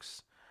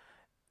looks.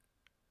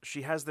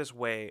 She has this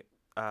way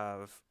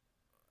of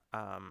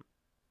um,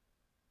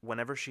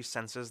 whenever she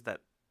senses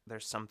that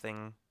there's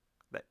something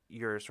that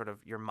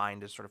your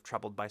mind is sort of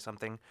troubled by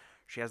something,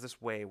 she has this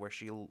way where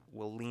she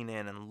will lean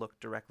in and look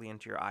directly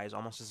into your eyes,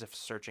 almost as if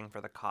searching for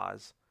the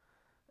cause.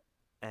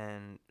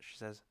 And she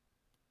says,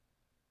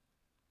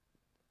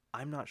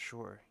 "I'm not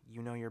sure.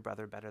 You know your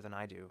brother better than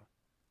I do.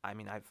 I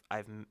mean,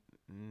 I've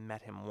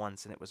met him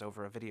once, and it was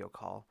over a video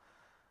call.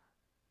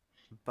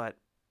 But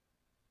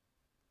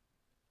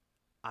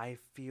I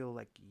feel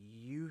like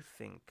you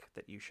think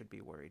that you should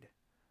be worried."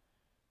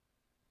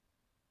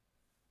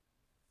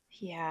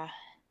 Yeah.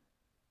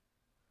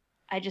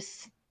 I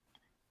just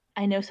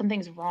I know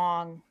something's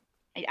wrong.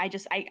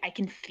 I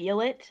can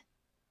feel it,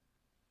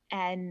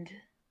 and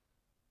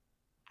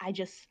I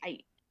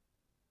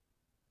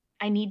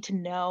need to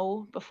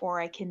know before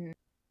I can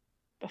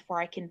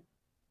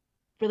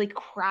really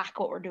crack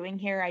what we're doing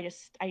here.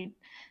 I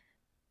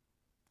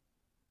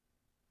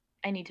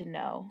need to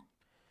know.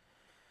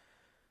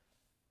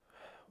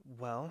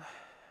 Well,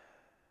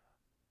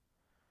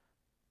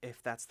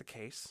 if that's the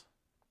case,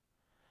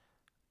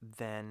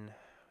 then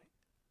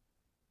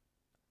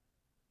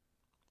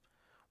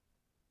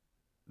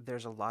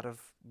there's a lot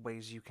of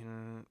ways you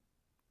can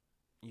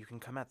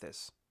come at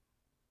this.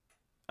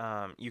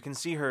 You can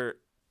see her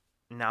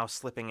now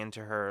slipping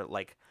into her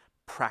like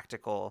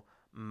practical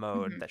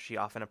mode Hmm. that she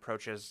often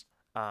approaches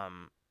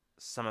um,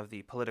 some of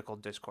the political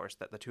discourse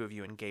that the two of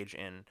you engage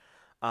in.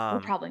 We're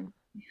Um, probably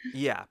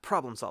yeah,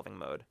 problem solving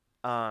mode.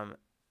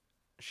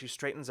 She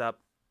straightens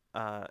up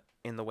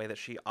in the way that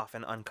she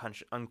often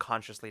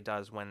unconsciously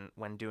does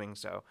when doing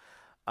so,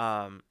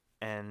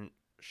 and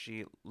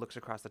she looks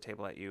across the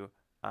table at you,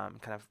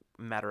 kind of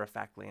matter of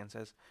factly, and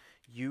says,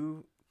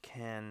 "You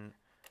can.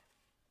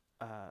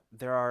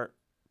 There are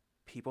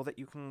people that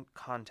you can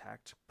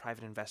contact,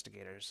 private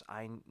investigators.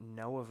 I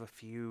know of a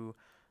few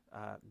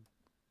uh,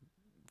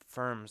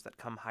 firms that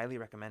come highly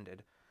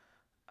recommended.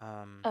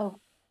 Um, oh,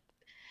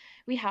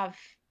 we have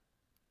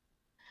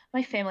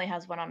my family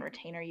has one on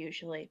retainer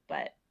usually,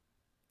 but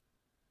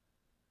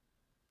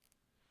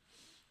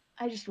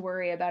I just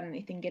worry about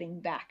anything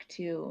getting back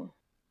to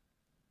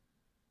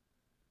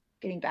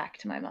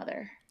my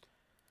mother.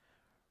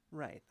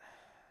 Right.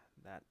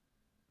 That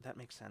that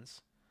makes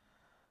sense.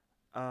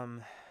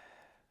 Um,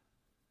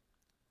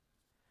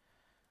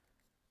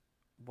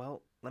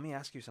 well, let me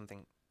ask you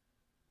something.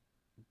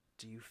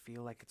 Do you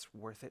feel like it's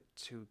worth it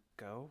to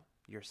go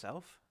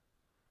yourself?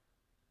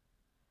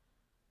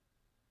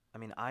 I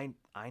mean,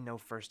 I know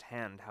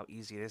firsthand how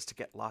easy it is to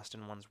get lost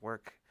in one's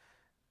work.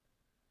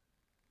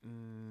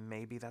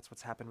 Maybe that's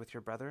what's happened with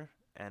your brother,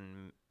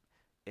 and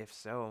if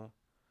so,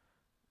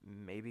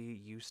 maybe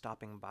you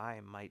stopping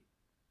by might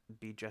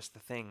be just the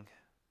thing.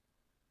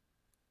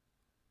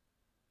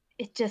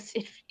 It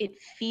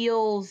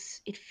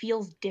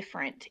feels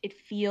different. It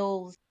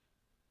feels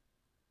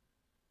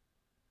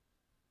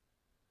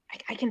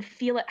I can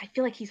feel it. I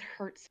feel like he's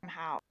hurt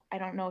somehow. I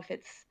don't know if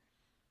it's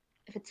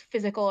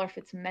physical or if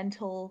it's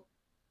mental.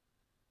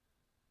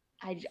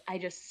 I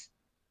just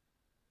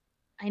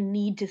I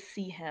need to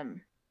see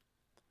him.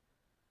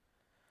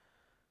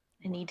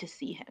 I Well, need to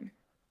see him.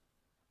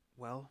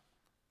 well,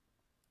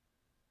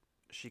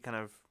 she kind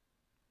of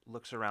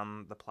looks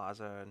around the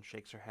plaza and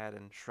shakes her head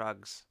and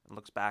shrugs and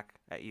looks back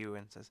at you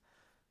and says,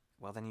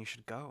 "Well, then you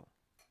should go."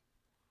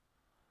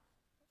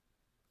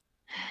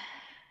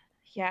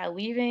 Yeah,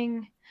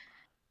 leaving.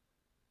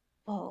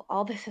 Well,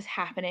 all this is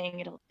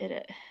happening.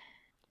 It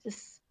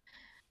just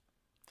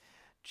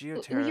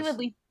he would Geoterra's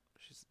leave.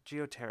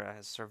 Geoterra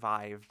has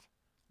survived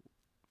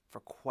for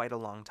quite a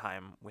long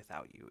time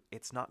without you.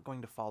 It's not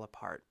going to fall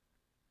apart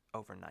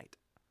overnight.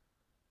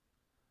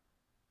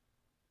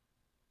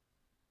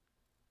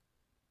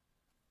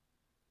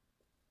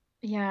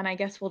 Yeah, and I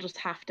guess we'll just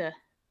have to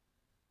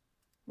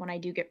when I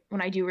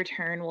do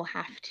return, we'll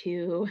have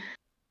to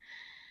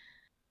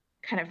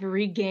kind of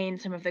regain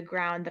some of the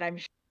ground that I'm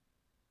sure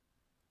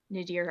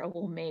Nadira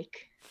will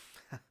make.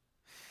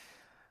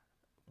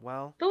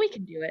 Well, But we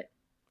can do it.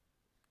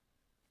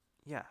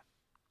 yeah.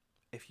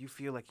 If you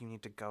feel like you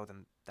need to go,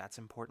 then that's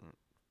important.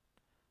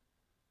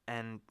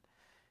 And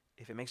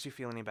if it makes you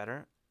feel any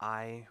better,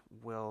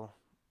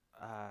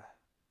 uh,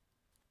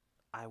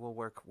 I will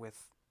work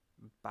with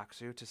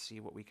Baksu to see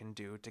what we can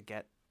do to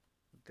get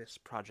this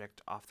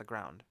project off the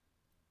ground.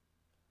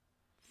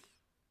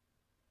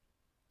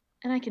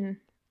 And I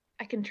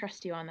can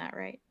trust you on that,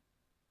 right?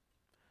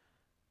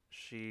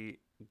 She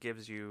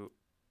gives you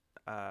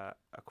a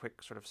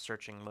quick sort of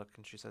searching look,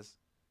 and she says,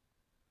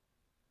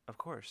 "Of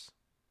course,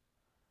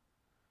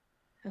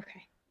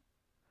 Okay.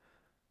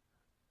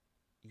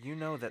 you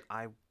know that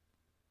I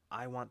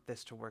want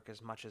this to work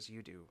as much as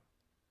you do.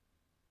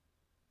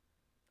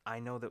 I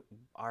know that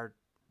our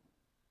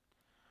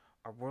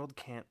our world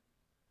can't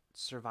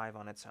survive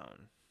on its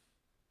own,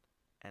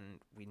 and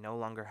we no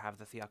longer have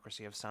the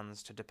theocracy of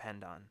suns to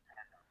depend on.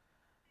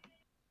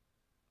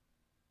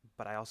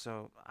 But I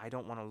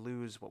don't want to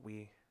lose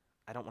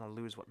I don't want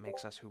to lose what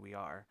makes us who we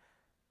are.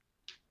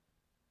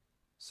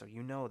 So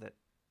you know that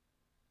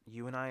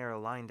you and I are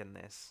aligned in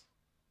this.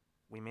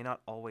 We may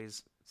not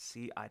always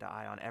see eye to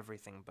eye on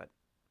everything, but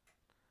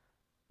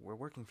we're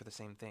working for the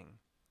same thing."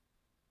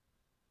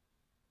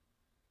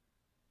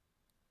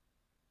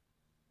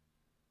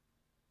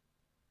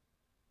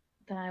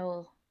 Then I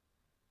will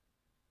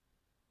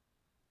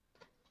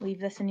leave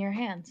this in your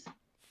hands.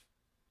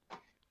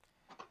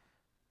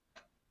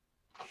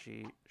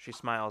 She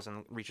smiles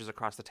and reaches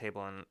across the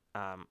table and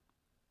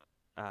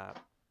uh,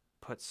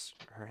 puts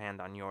her hand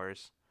on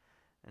yours,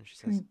 and she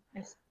says,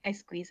 I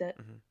squeeze it.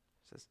 mm-hmm,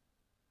 says,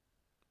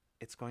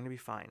 "It's going to be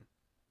fine."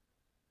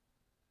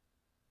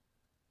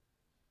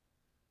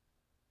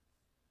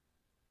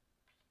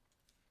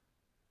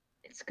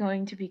 It's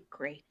going to be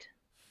great.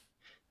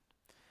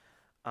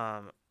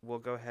 We'll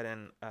go ahead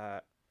and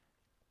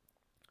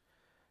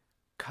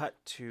cut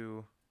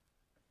to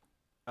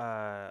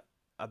uh,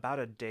 about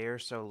a day or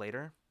so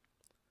later.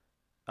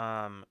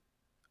 Um,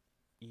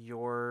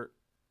 your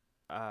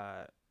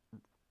uh,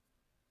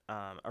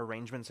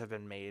 arrangements have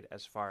been made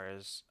as far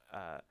as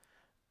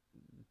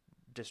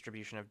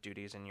distribution of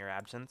duties in your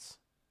absence.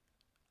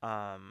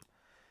 Um,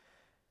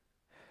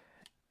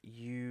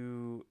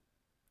 you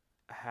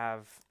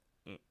have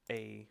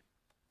a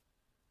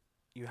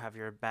you have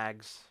your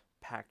bags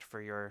packed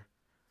for your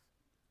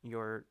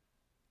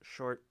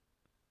short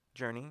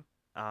journey.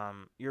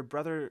 Your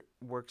brother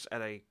works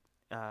at a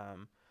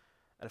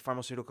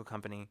pharmaceutical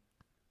company,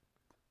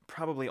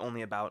 probably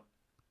only about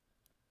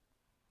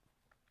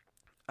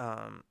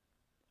um,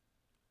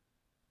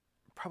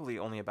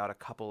 a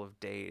couple of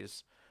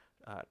days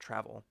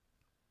travel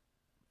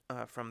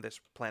from this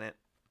planet.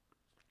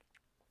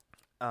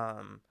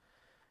 Um,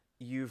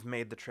 you've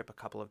made the trip a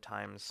couple of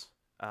times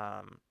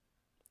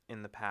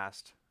in the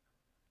past.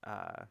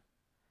 Uh,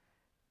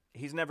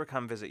 he's never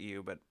come visit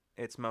you, but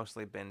it's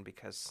mostly been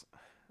because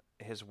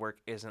his work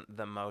isn't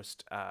the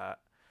most.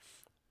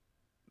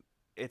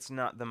 It's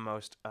not the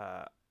most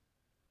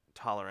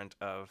tolerant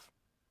of.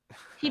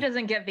 He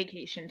doesn't get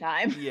vacation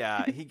time.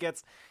 Yeah, he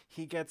gets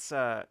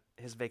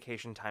his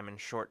vacation time in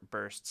short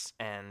bursts,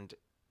 and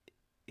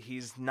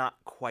he's not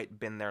quite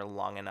been there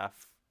long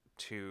enough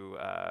to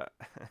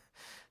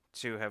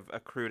to have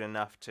accrued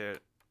enough to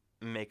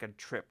make a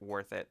trip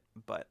worth it.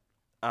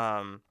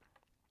 Um,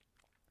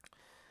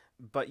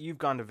 but you've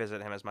gone to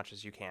visit him as much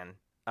as you can.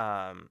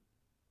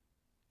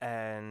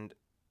 And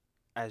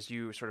as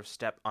you sort of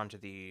step onto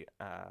the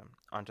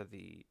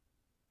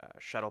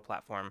shuttle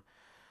platform,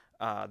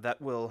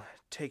 that will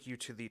take you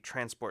to the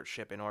transport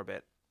ship in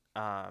orbit.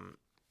 Um,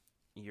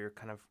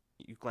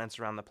 you glance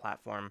around the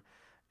platform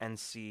and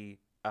see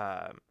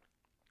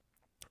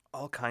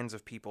all kinds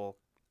of people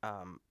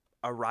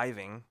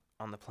arriving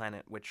on the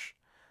planet, which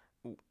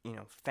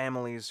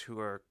families who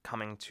are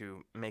coming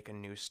to make a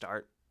new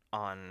start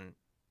on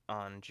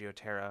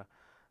Geoterra.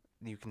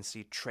 You can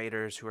see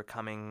traders who are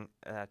coming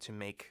uh,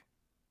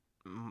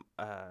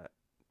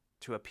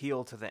 to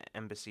appeal to the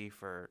embassy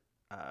for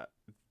uh,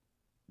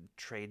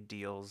 trade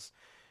deals.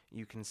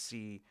 You can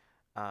see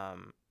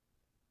um,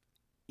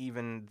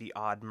 even the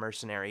odd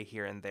mercenary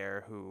here and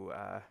there who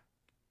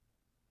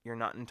you're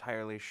not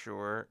entirely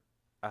sure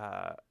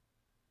uh,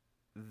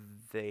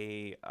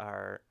 they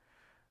are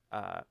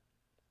uh,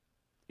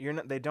 you're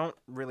not they don't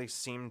really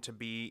seem to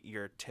be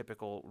your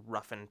typical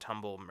rough and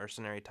tumble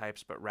mercenary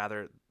types, but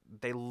rather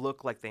they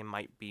look like they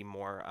might be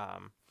more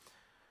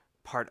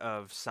part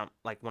of some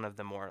like one of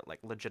the more like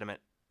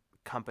legitimate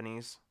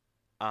companies.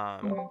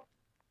 um, Mhm.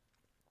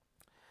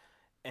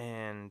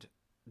 and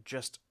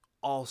just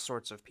all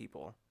sorts of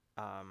people.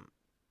 um,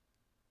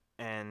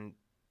 and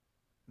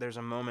there's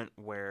a moment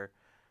where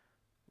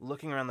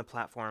looking around the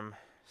platform,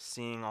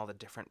 seeing all the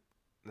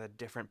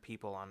different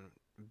people on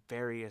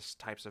various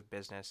types of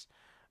business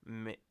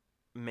ma-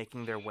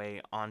 making their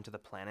way onto the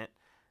planet,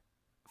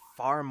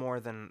 far more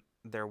than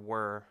there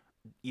were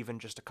even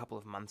just a couple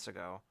of months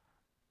ago.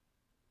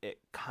 It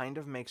kind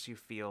of makes you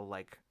feel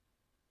like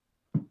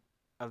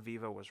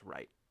Aviva was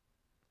right,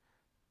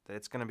 that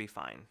it's going to be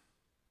fine.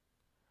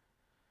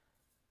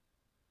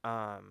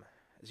 Um,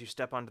 as you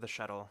step onto the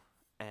shuttle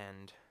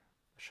and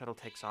the shuttle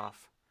takes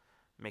off,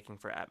 making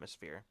for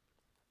atmosphere,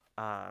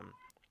 um,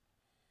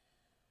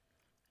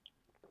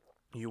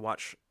 you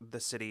watch the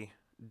city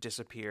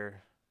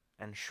disappear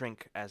and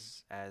shrink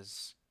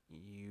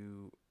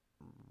you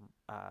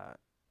uh,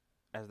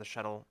 as the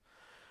shuttle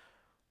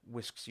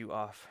whisks you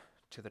off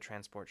to the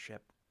transport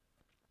ship.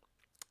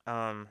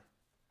 Um,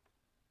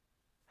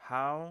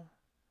 how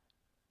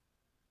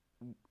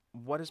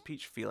what is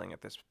Peach feeling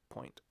at this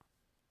point?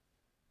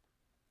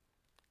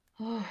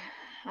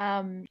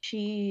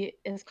 She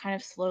is kind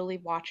of slowly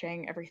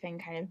watching everything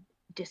kind of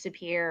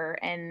disappear,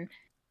 and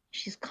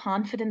she's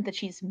confident that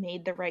she's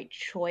made the right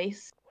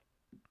choice,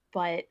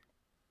 but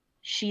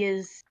she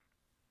is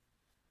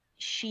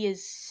she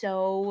is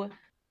so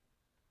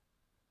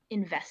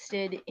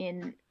invested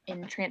in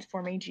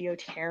transforming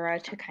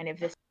Geoterra to kind of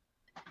this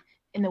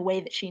in the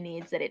way that she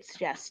needs that it's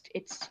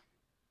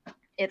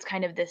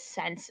kind of this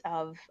sense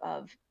of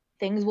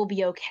things will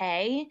be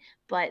okay,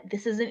 but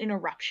this is an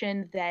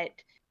interruption that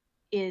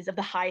is of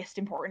the highest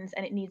importance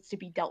and it needs to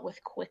be dealt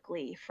with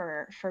quickly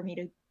for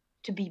me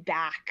to be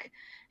back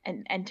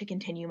and to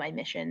continue my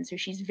mission. So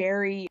she's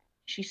very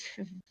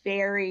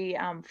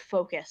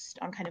focused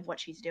on kind of what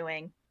she's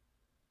doing.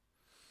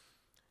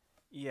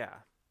 Yeah.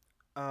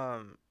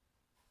 Um,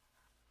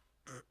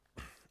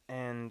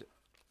 and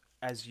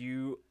as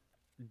you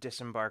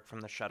disembark from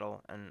the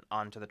shuttle and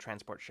onto the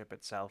transport ship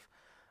itself,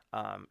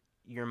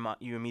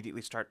 you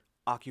immediately start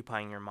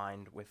occupying your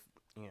mind with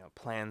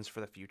plans for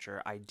the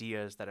future,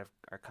 ideas that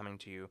are coming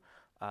to you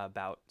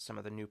about some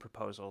of the new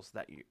proposals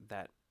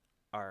that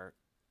are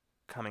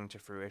coming to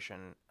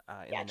fruition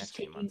in the Yeah, just next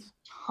few taking months.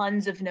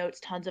 tons of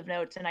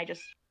notes, and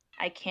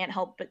I can't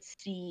help but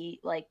see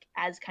like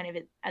as kind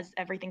of as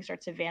everything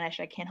starts to vanish,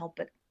 I can't help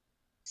but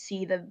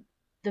see the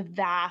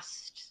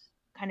vast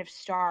kind of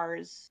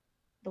stars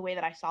the way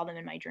that I saw them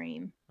in my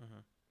dream.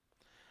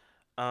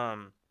 Mm-hmm.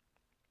 Um,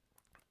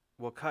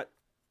 we'll cut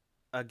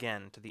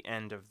again to the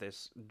end of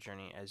this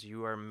journey as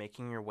you are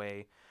making your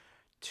way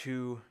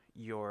to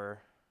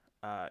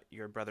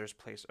your brother's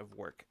place of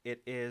work.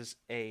 It is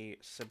a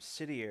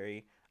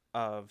subsidiary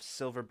of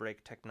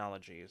Silverbreak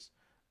Technologies,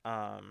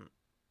 um,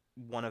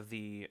 one of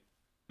the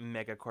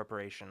mega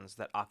corporations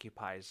that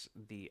occupies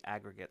the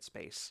aggregate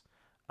space.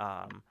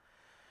 Um,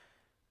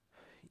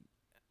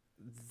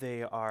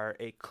 they are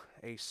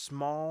a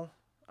small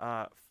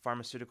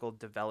pharmaceutical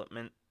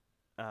development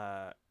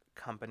uh,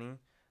 company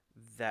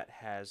that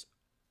has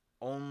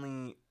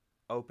only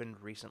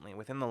opened recently,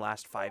 within the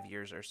last 5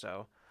 years or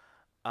so.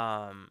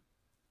 Um,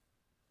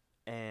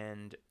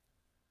 and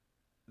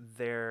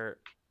their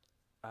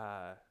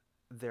uh,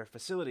 their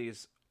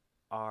facilities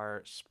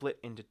are split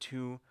into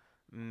two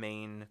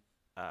main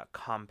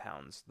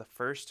compounds. The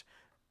first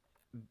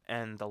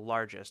and the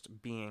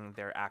largest being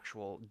their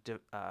actual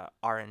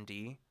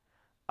R&D,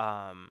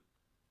 um,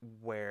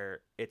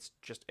 where it's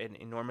just an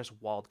enormous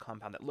walled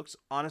compound that looks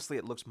honestly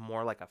it looks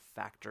more like a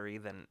factory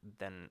than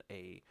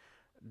a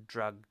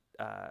drug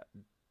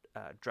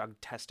drug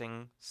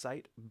testing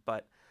site.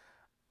 But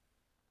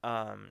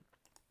um,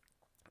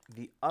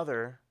 the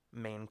other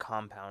main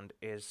compound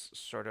is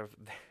sort of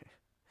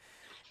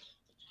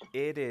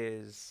It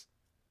is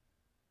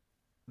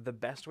the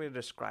best way to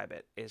describe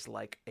it is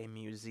like a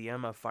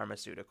museum of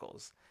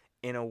pharmaceuticals.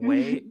 In a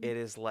way, it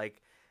is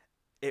like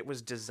it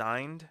was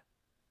designed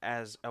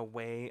as a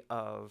way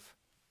of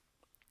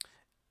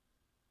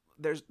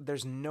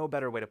there's no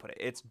better way to put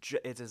it.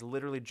 It is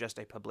literally just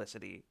a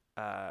publicity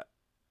a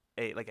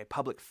like a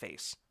public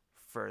face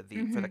for the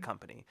Hmm.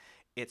 company.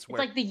 It's It's where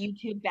like the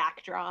YouTube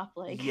backdrop,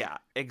 like. yeah,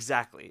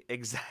 exactly,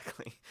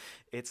 exactly.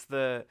 It's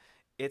the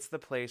it's the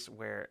place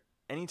where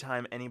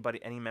anytime any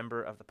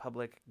member of the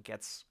public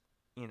gets,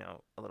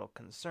 a little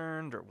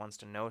concerned or wants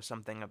to know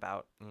something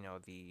about,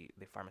 the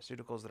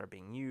pharmaceuticals that are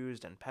being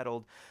used and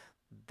peddled,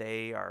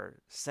 they are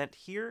sent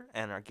here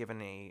and are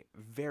given a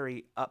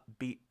very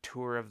upbeat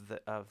tour of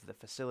the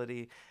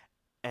facility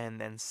and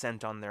then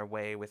sent on their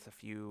way with a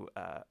few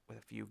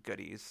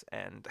goodies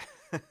and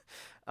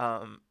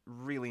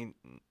really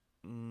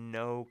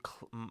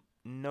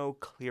no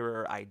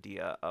clearer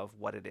idea of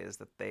what it is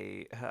that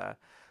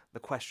the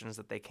questions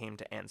that they came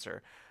to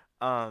answer.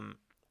 Um,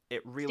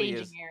 it really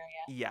Staging is,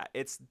 area. yeah.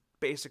 It's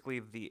basically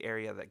the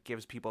area that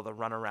gives people the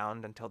run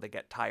around until they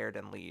get tired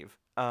and leave.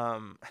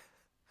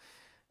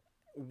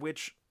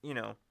 Which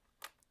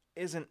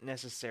isn't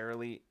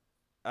necessarily.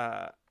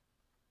 Uh,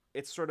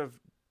 it's sort of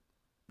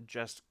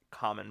just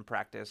common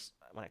practice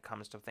when it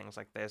comes to things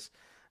like this.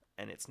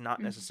 And it's not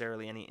Mhm.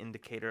 necessarily any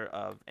indicator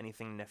of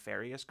anything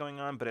nefarious going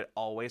on, but it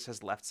always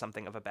has left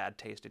something of a bad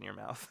taste in your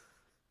mouth.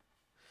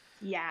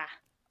 Yeah.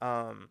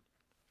 Um,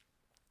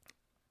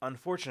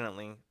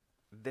 Unfortunately,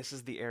 this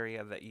is the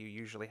area that you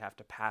usually have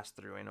to pass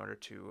through in order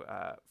to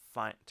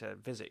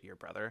visit your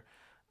brother.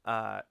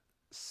 Uh,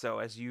 so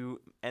as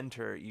you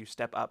enter, you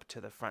step up to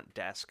the front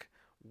desk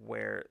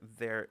where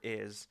there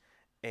is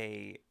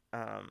a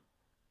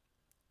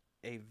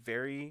a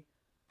very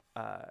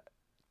uh,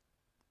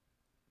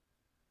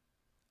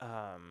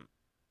 um,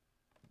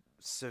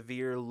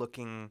 severe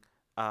looking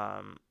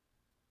um,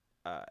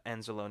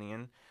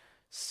 Anzalonian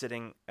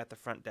sitting at the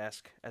front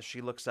desk. As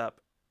she looks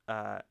up,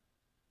 uh,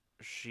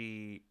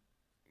 she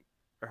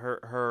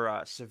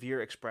her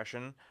severe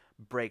expression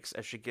breaks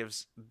as she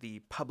gives the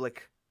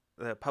public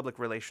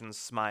relations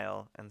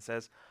smile and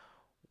says,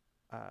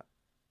 uh,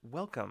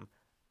 "Welcome.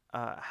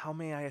 How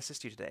may I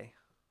assist you today?"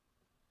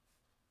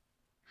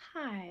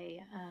 Hi,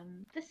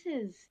 this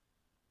is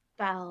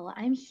Belle.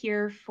 I'm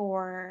here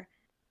for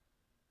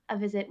a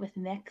visit with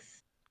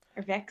Mix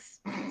or Vix.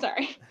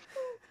 Sorry,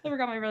 I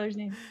forgot my brother's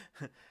name.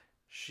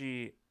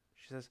 She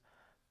says,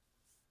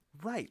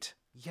 "Right.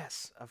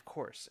 Yes, of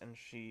course." And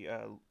she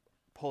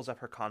pulls up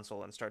her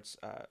console and starts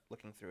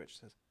looking through it. She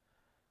says,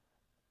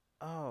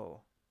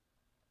 "Oh,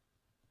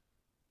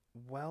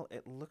 well,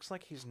 it looks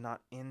like he's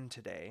not in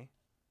today.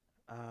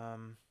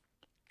 Um,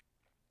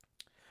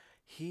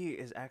 he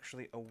is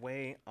actually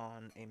away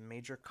on a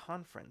major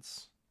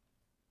conference."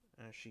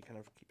 And she kind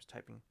of keeps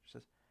typing. She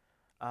says,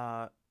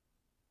 uh,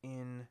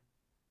 "In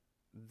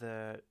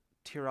the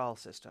Tyrol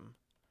system.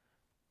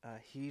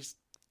 He's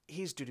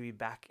due to be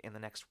back in the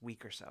next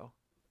week or so."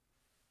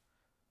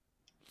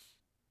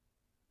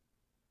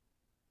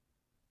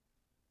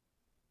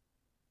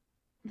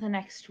 The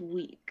next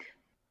week.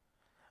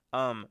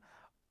 Um,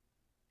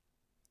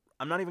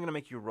 I'm not even gonna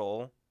make you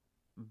roll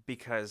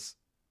because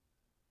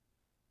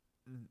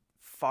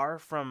far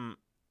from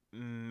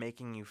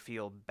making you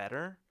feel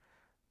better,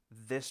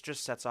 this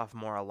just sets off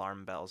more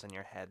alarm bells in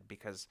your head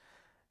because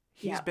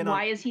he's Yeah. been on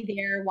Why is he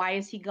there? Why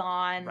is he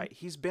gone? right.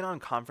 He's been on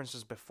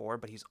conferences before,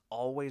 but he's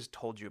always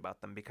told you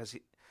about them because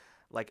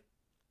like,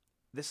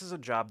 this is a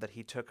job that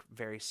he took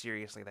very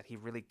seriously, that he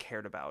really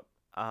cared about.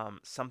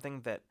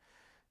 Something that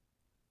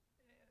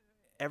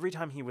every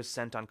time he was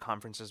sent on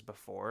conferences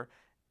before,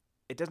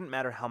 it doesn't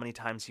matter how many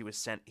times he was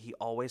sent, he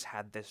always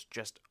had this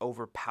just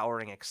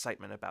overpowering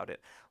excitement about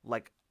it.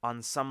 Like,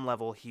 on some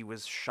level, he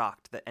was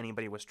shocked that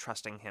anybody was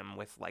trusting him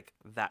with like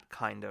that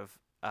kind of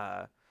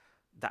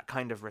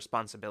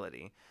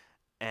responsibility.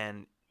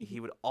 And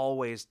you were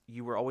always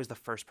the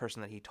first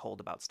person that he told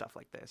about stuff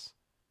like this.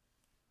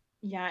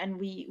 Yeah, and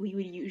we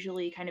would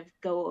usually kind of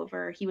go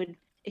over. He would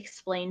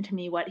explain to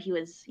me what he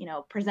was,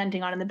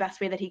 presenting on in the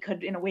best way that he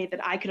could, in a way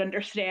that I could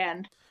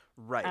understand.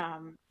 Right.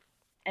 Um,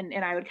 and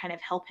I would kind of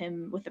help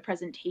him with the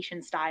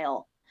presentation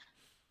style.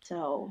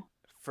 So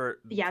For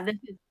yeah,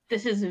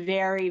 this is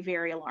very,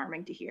 very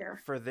alarming to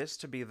hear. for this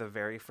to be the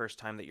very first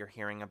time that you're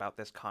hearing about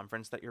this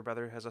conference that your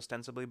brother has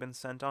ostensibly been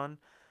sent on,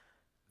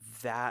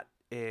 that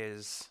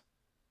is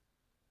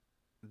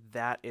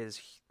that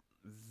is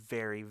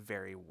very,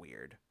 very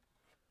weird.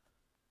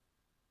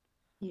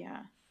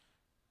 Yeah.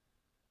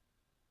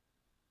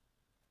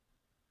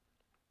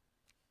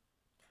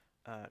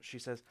 She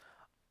says,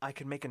 "I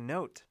could make a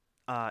note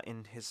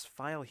in his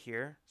file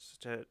here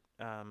to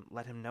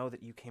let him know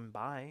that you came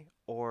by."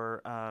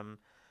 Or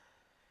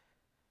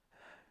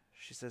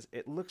she says,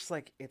 "It looks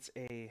like it's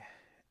a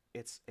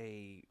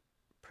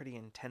pretty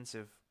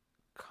intensive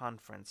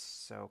conference,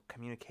 so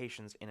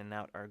communications in and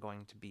out are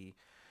going to be,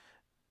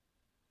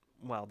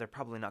 well, they're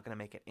probably not going to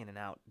make it in and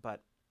out,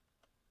 but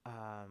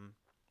um,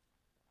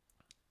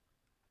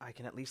 I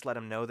can at least let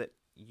him know that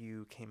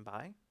you came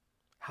by."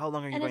 How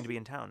long are you And going to be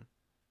in town?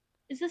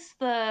 is this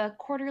the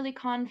quarterly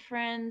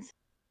conference,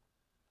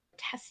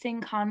 testing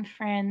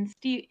conference?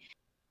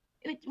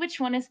 Which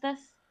one is this?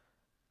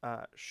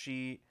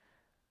 She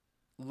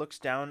looks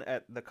down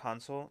at the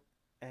console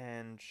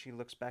and she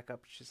looks back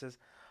up. She says,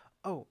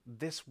 "Oh,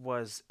 this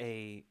was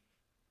a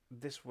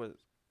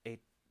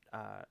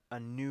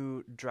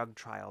new drug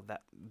trial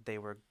that they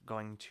were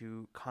going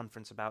to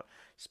conference about.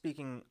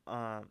 Speaking,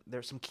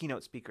 there's some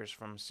keynote speakers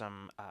from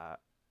some uh,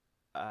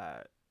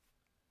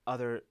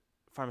 other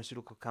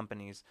pharmaceutical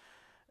companies.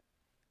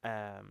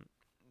 Um,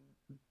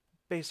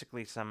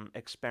 Basically, some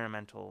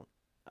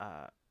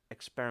uh,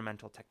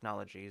 experimental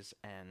technologies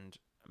and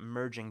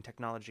merging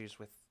technologies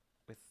with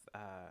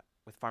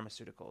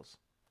pharmaceuticals."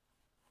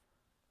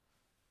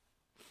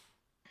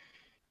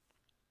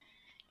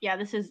 Yeah,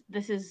 this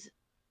is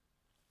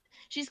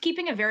she's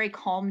keeping a very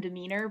calm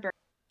demeanor, very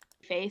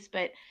face,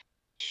 but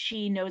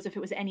she knows if it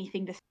was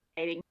anything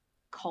deciding,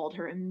 called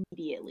her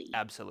immediately.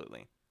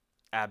 Absolutely,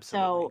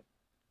 absolutely.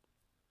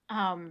 So,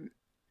 um,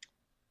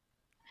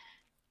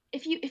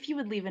 if you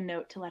would leave a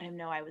note to let him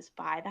know I was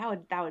by,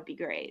 that would be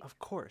great. Of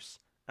course.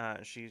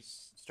 She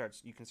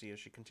starts. You can see as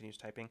she continues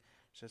typing.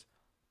 She says,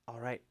 "All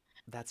right,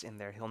 that's in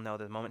there. He'll know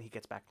the moment he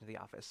gets back to the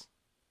office."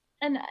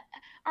 And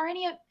are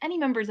any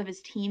members of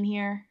his team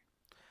here?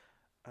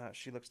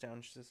 She looks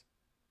down. She says,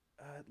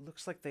 "It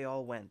looks like they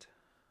all went."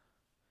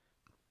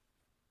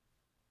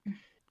 Of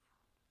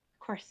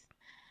course.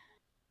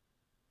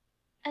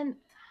 And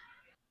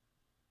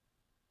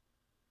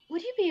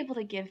would you be able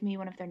to give me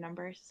one of their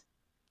numbers?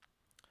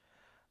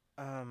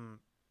 Um,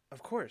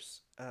 of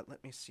course.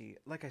 Let me see.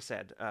 Like I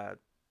said,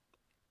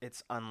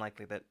 it's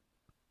unlikely that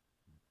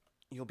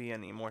you'll be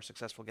any more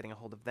successful getting a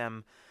hold of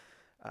them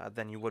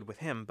than you would with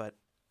him. But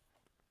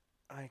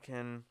I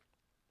can.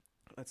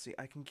 Let's see.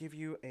 I can give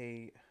you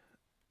a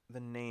the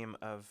name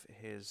of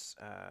his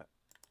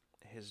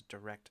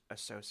direct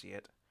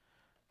associate.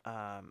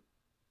 Um,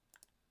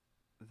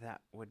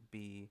 that would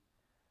be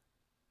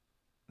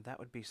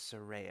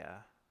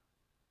Soraya.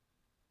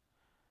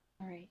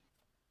 All right.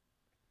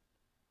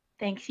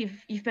 Thanks.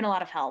 You've been a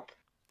lot of help.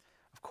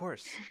 Of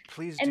course.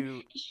 Please And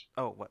do.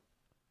 Oh, what?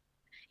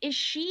 is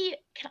she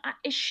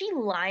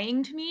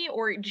lying to me,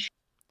 or is she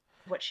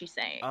what she's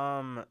saying?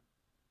 Um,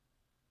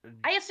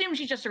 I assume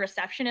she's just a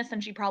receptionist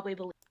and she probably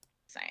believes what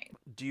she's saying.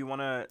 do you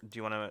wanna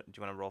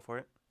roll for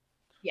it?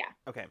 Yeah.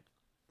 Okay.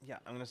 Yeah,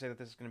 I'm gonna say that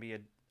this is gonna be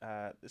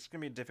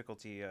a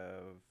difficulty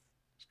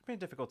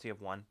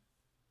of one,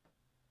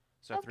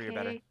 so three or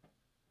better. Okay.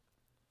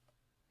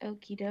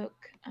 Okie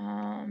doke.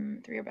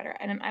 Three or better.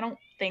 And I don't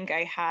think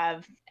I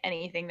have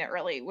anything that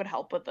really would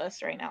help with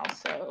this right now.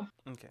 So,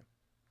 Okay.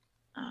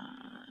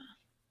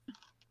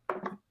 uh,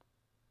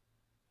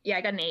 yeah,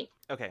 I got an eight.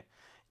 Okay.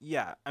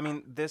 Yeah, I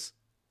mean this.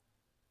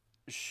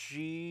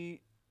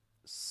 She.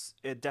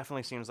 It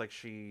definitely seems like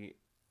she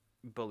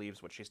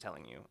believes what she's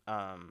telling you.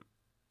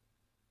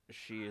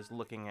 She is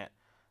looking at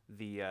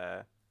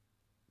the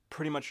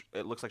pretty much.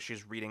 It looks like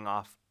she's reading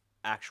off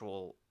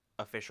actual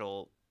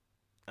official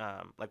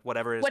like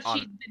whatever is What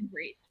she's on. been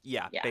great.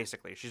 Yeah, Yeah.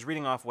 basically, she's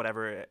reading off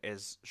whatever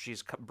is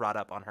she's brought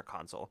up on her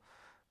console.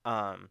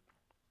 Um,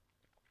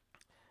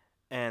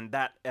 and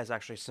that is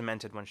actually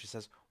cemented when she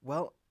says,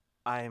 "Well,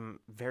 I'm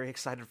very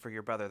excited for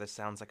your brother. This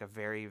sounds like a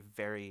very,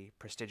 very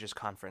prestigious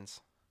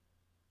conference."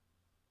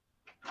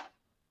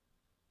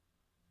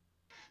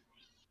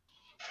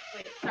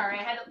 Wait, sorry,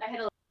 I had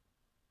a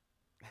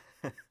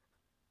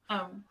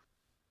um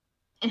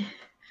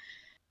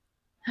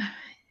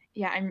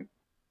yeah,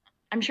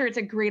 I'm sure it's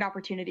a great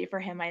opportunity for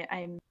him.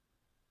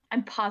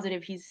 I'm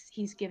positive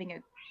he's giving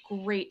a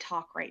great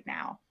talk right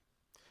now.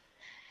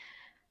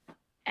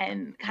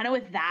 And kind of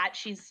with that,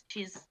 she's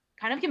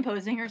kind of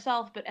composing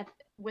herself, but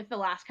with the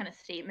last kind of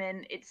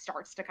statement, it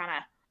starts to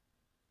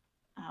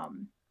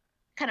um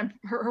kind of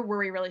her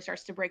worry really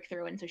starts to break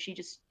through, and so she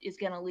just is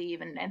gonna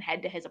leave and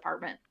head to his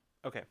apartment.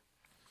 Okay.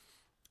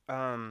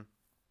 Um,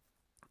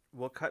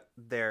 we'll cut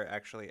there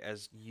actually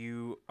as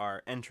you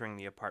are entering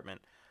the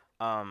apartment.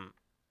 Um,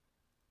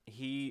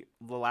 he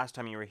the last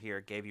time you were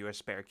here gave you a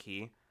spare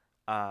key.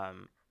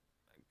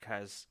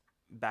 Because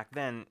back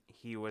then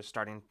he was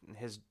starting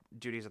his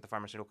duties at the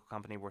pharmaceutical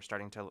company were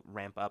starting to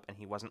ramp up, and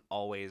he wasn't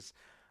always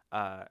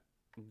uh,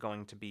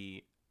 going to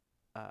be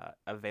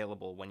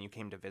available when you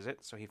came to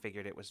visit. So he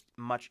figured it was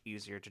much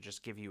easier to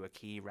just give you a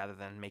key rather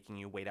than making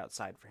you wait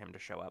outside for him to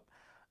show up.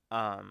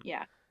 Um,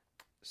 Yeah.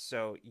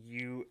 so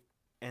you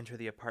enter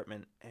the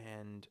apartment,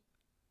 and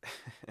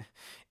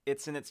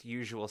it's in its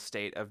usual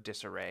state of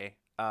disarray.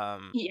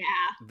 Yeah.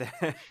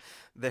 There,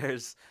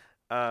 there's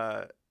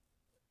uh,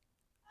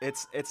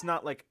 it's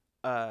not like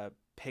a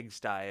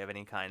pigsty of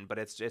any kind, but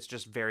it's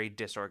just very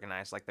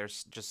disorganized. Like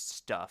there's just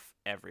stuff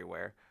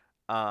everywhere.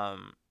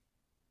 Um,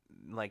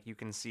 like you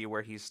can see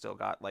where he's still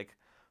got like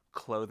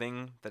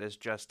clothing that is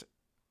just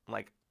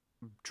like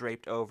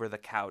draped over the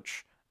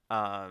couch,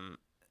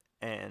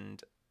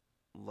 and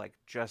like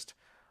just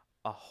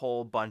a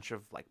whole bunch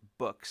of like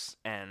books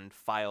and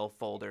file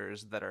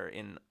folders that are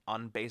in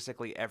on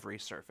basically every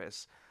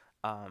surface.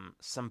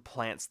 some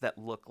plants that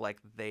look like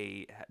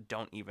they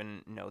don't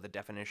even know the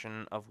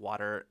definition of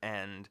water,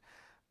 and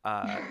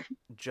uh,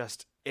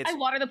 just I it's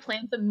water the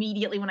plants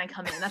immediately when I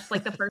come in. That's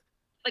like the first,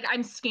 like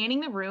I'm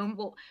scanning the room.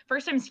 Well,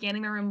 first I'm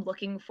scanning the room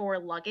looking for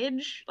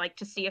luggage, like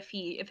to see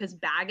if his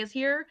bag is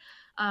here.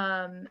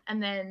 And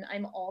then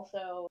I'm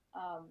also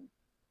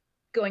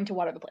going to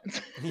water the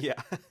plants.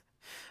 yeah.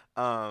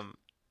 um,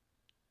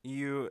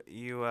 you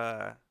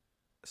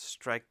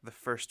strike the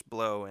first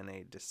blow in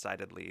a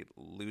decidedly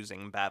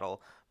losing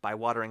battle by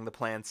watering the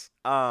plants.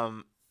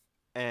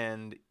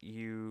 And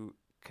you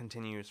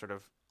continue sort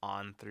of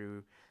on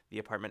through the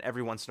apartment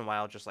every once in a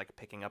while, just like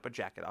picking up a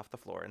jacket off the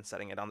floor and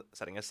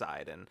setting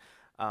aside, and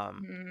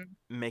um, Mm.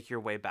 make your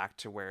way back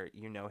to where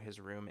you know his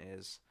room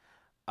is.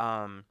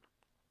 Um,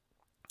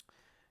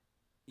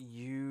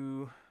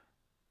 you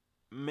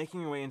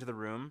making your way into the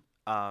room.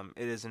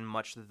 It is in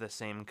much the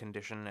same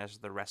condition as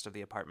the rest of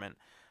the apartment.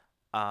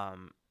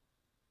 Um,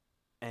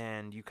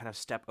 and you kind of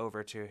step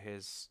over to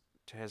his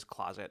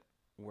closet,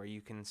 where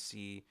you can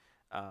see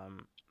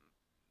um,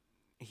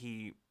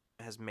 he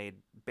has made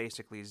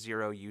basically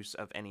zero use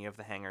of any of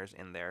the hangers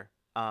in there.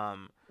 Yeah.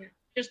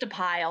 Just a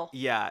pile.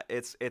 Yeah,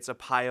 it's a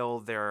pile.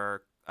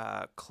 There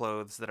are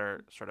clothes that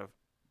are sort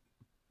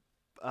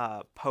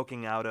of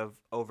poking out of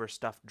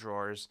overstuffed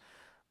drawers,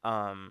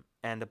 and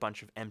a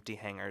bunch of empty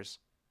hangers,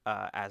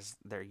 as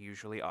there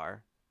usually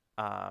are.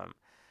 Um,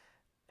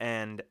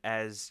 and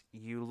as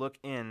you look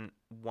in,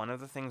 one of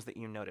the things that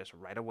you notice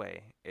right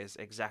away is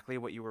exactly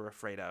what you were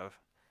afraid of.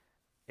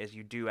 Is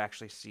you do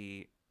actually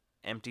see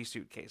empty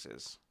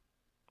suitcases,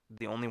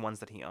 the only ones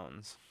that he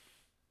owns.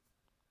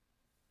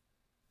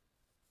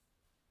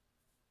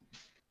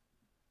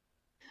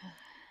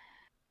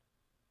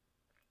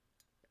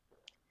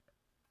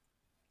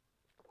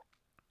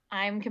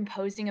 I'm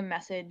composing a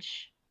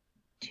message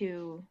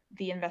to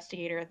the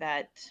investigator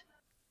that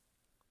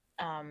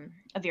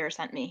Avira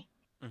sent me.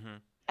 Mm-hmm.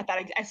 I thought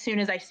as soon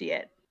as I see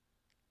it.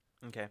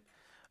 Okay.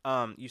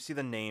 You see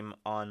the name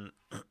on,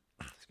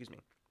 excuse me,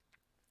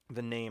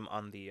 the name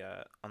on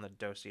the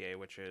dossier,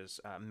 which is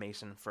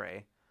Mason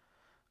Frey.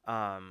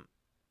 Um,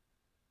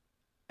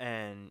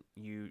 and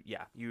you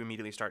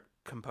immediately start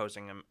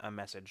composing a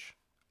message.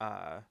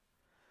 Uh,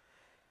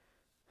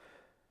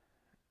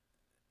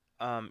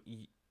 um,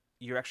 y-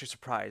 you're actually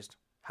surprised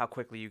how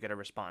quickly you get a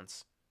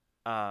response.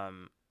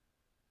 Um,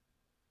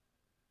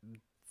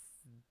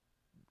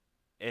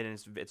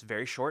 it's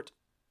very short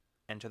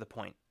and to the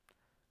point.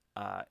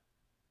 Uh,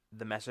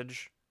 the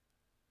message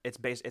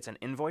it's an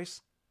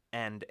invoice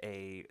and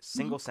a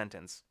single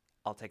sentence.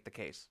 I'll take the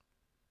case.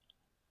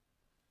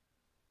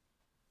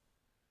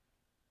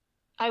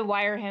 I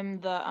wire him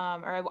the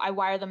or I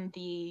wire them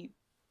the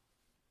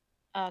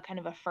kind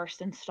of a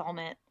first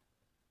installment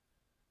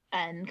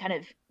and kind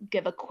of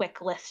give a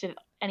quick list of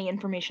any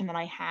information that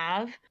I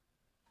have,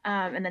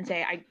 and then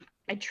say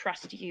I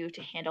trust you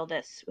to handle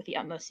this with the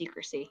utmost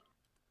secrecy,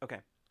 Okay.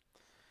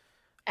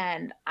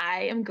 and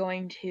I am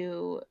going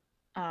to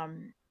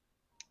um,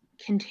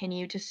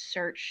 continue to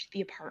search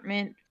the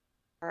apartment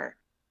for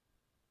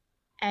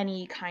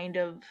any kind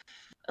of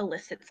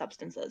illicit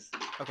substances.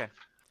 Okay.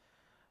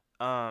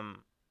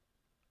 Um,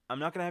 I'm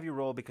not gonna have you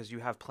roll because you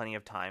have plenty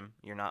of time.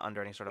 You're not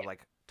under any sort of Yeah.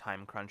 like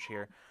time crunch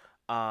here.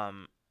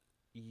 Um,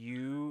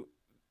 you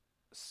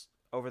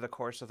over the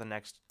course of the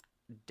next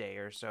day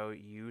or so,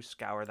 you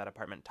scour that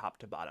apartment top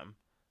to bottom.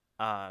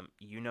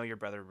 You know your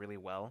brother really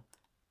well,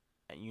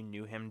 and you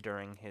knew him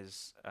during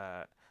his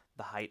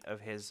the height of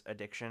his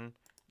addiction.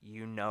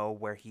 You know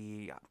where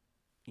you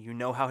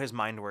know how his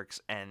mind works,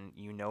 and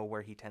you know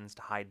where he tends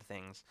to hide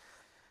things.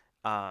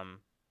 Um,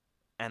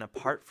 and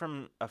apart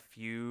from a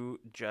few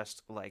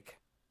just like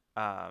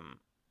um,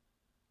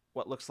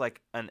 what looks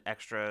like an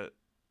extra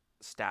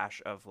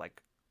stash of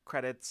like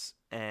credits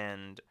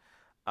and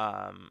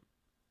um,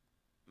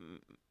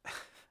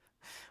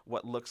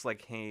 what looks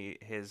like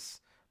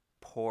his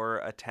poor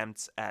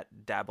attempts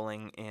at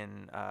dabbling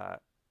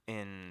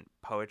in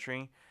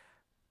poetry,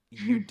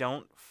 you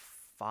don't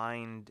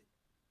find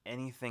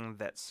anything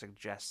that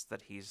suggests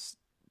that he's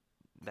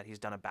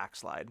done a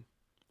backslide.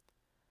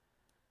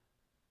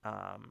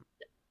 Um,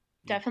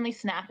 you Definitely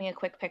snapping a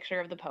quick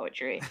picture of the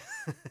poetry.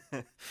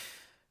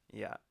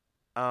 yeah.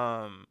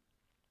 Um,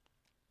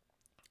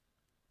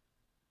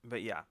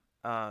 but yeah,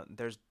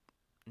 there's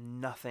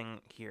nothing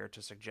here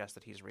to suggest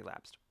that he's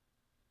relapsed.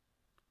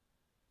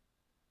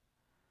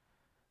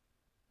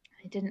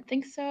 I didn't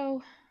think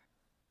so.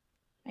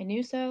 I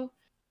knew so.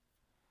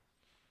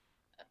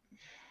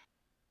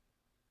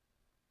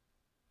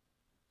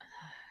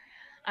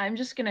 I'm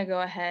just gonna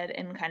go ahead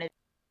and kind of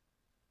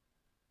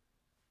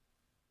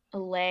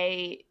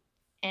lay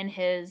in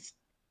his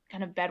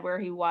kind of bed where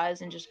he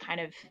was and just kind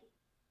of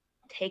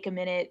take a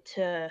minute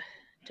to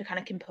kind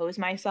of compose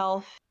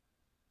myself,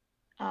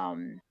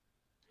 um,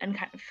 and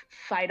kind of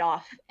fight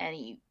off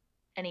any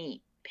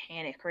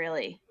panic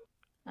really.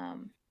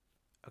 Um,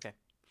 Okay.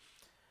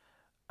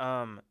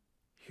 Um,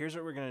 Here's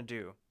what we're gonna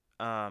do.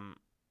 Um,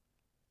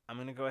 I'm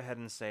gonna go ahead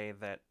and say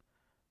that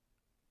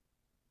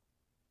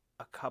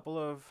a couple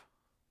of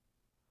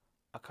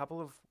a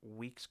couple of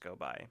weeks go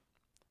by.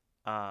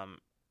 Um,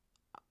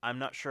 I'm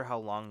not sure how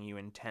long you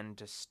intend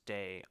to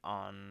stay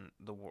on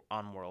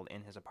world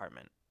in his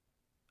apartment.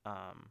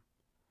 Um,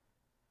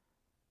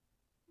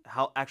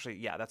 how actually,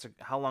 yeah, that's a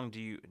how long do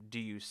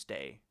you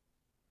stay?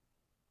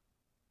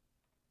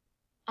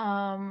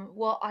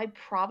 Well, I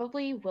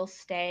probably will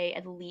stay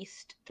at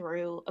least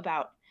through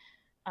about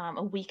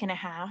a week and a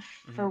half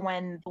Hmm. for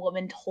when the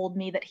woman told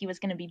me that he was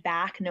going to be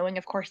back, knowing,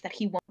 of course, that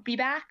he won't be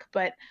back.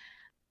 But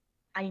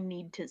I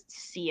need to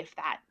see if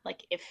that,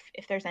 like, if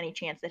there's any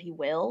chance that he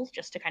will,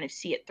 just to kind of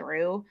see it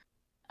through.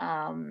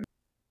 Um,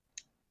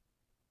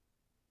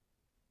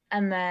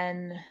 and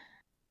then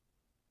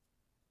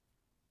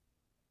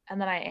and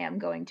then I'm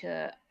going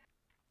to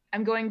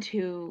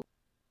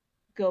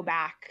go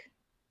back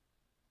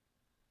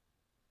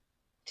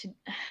to.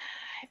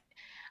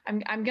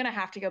 I'm gonna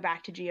have to go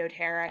back to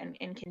Geoterra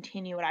and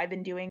continue what I've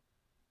been doing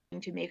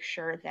to make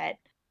sure that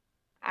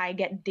I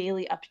get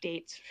daily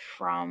updates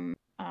from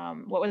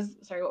what was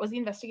the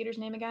investigator's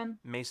name again?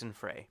 Mason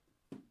Frey.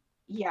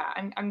 Yeah,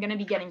 I'm gonna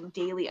be getting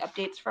daily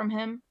updates from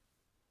him.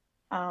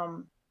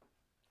 Um,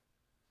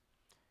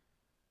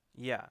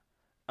 Yeah.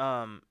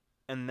 Um,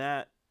 and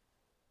that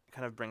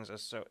kind of brings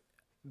us so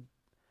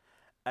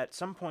at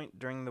some point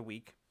during the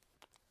week,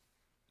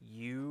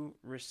 you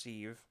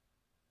receive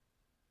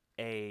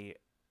a,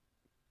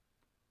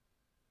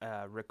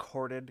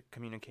 recorded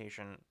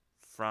communication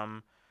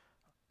from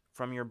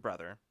your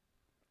brother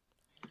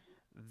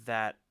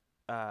that,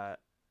 uh,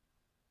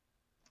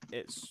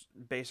 it's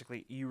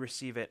basically you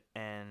receive it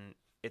and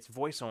it's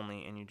voice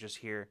only, and you just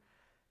hear,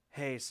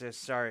 "Hey sis,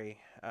 sorry,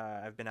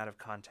 I've been out of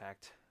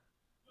contact.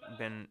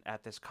 Been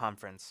at this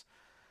conference.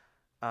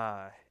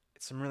 Uh,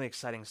 it's some really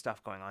exciting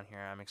stuff going on here.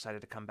 I'm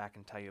excited to come back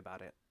and tell you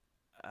about it.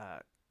 Uh,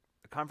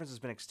 the conference has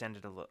been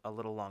extended a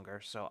little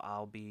longer, so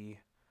I'll be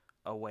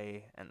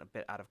away and a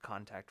bit out of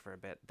contact for a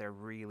bit. They're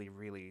really,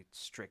 really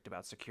strict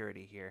about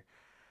security here,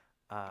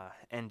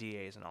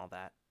 NDAs and all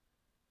that.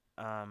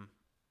 Um,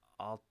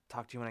 I'll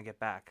talk to you when I get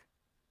back."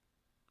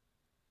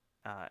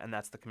 And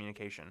that's the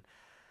communication.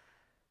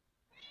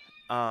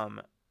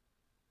 Um,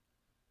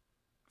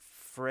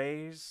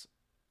 Frey's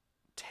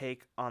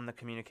take on the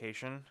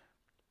communication.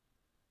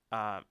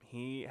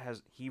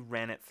 He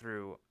ran it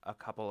through a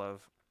couple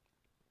of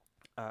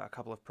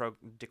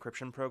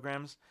decryption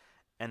programs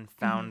and mhm.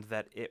 found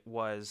that it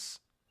was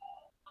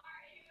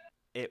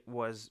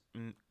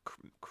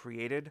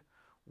created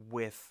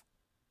with,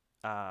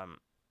 um,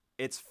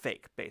 it's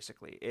fake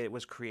basically. It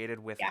was created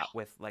Yeah.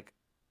 with like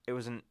it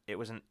was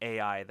an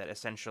AI that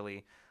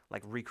essentially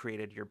like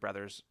recreated your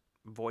brother's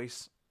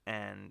voice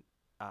and,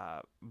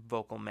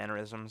 vocal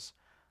mannerisms,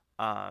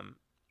 um,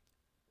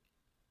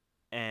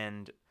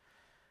 and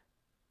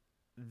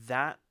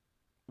that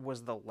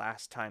was the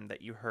last time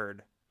that you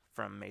heard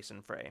from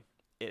Mason Frey.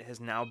 It has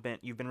now been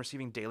You've been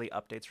receiving daily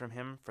updates from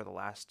him for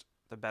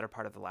the better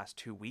part of the last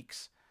 2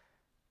 weeks,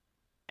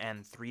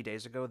 and 3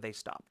 days ago they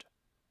stopped.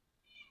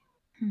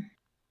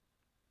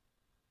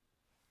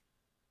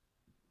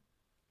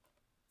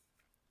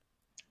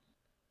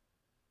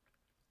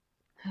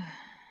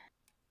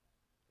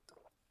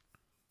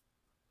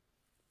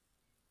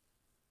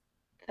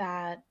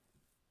 that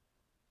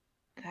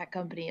that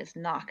company is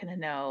not going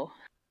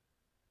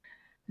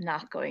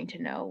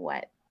to know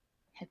what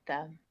hit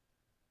them.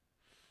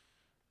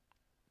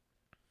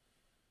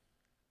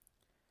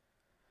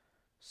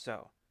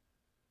 So,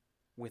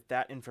 with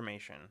that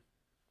information,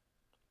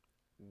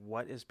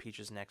 what is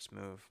Peach's next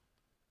move?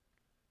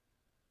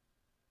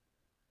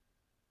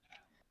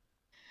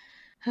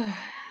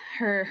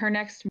 Her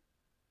next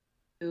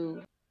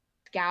move,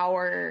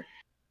 scour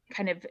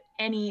kind of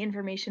any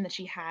information that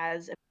she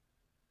has,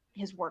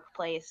 his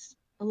workplace,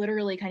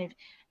 literally kind of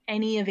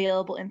any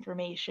available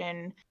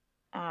information.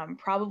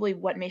 Probably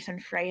what Mason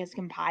Frey has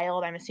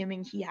compiled. I'm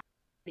assuming he has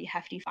a pretty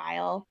hefty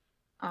file,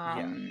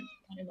 Yeah.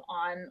 kind of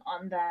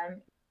on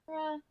them.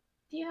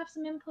 Do you have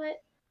some input?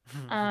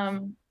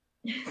 Um,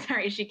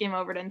 sorry, she came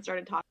over and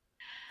started talking.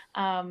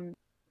 Um,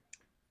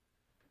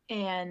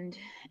 and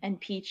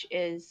Peach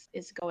is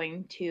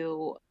going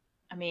to,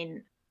 I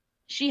mean,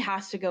 she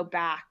has to go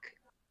back.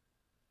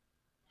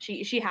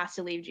 She has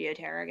to leave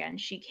Geoterra again.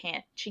 She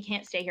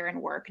can't stay here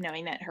and work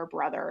knowing that her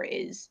brother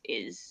is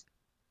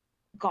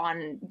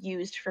gone,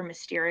 used for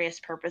mysterious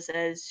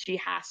purposes. She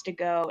has to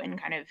go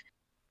and kind of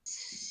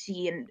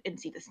and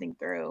see this thing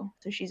through.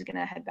 So she's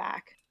gonna head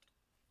back.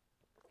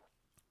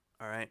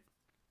 All right.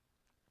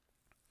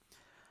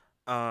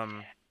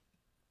 Um.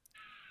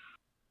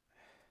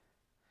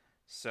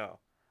 So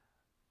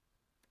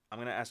I'm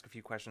gonna ask a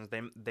few questions.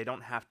 They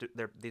don't have to.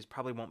 These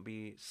probably won't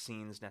be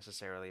scenes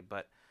necessarily,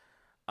 but,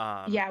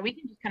 um. Yeah, we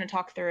can just kind of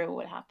talk through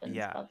what happens.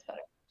 Yeah. That's better.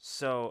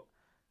 So,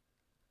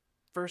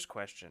 first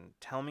question: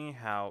 tell me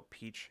how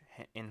Peach,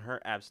 in her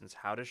absence,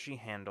 how does she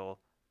handle,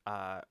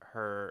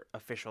 her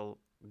official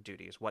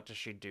duties? What does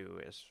she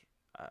do?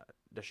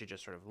 Does she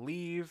just sort of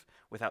leave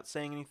without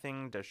saying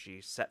anything? Does she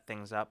set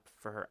things up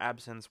for her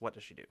absence? What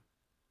does she do?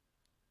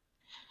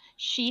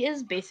 She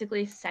is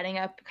basically setting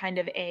up kind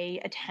of a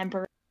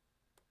temporary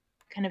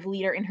kind of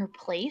leader in her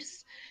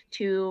place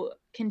to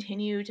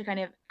continue to kind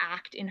of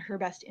act in her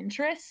best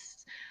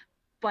interests.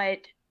 But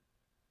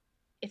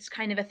it's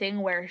kind of a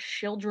thing where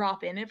she'll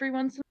drop in every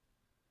once in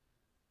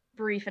a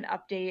brief an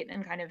update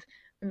and kind of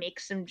make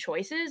some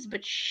choices,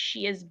 but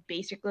she is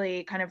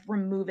basically kind of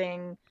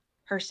removing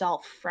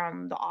herself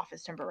from the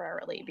office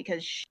temporarily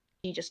because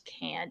she just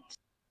can't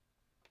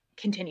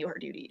continue her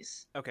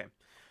duties. Okay.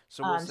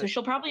 So we'll So say,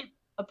 she'll probably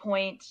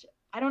appoint,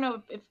 I don't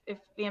know if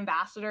the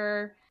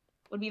ambassador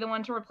would be the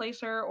one to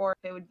replace her or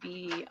if it would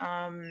be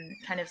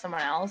kind of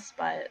someone else,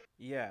 but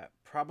yeah,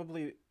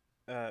 probably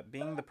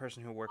being the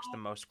person who works the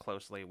most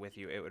closely with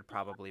you, it would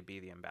probably be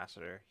the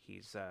ambassador.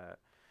 He's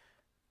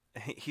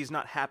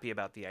not happy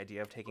about the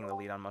idea of taking the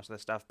lead on most of the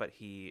stuff, but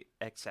he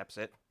accepts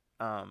it.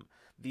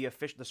 The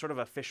sort of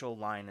official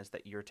line is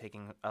that you're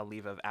taking a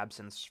leave of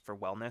absence for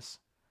wellness.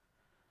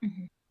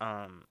 Mhm.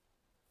 Um,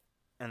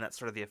 and that's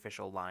sort of the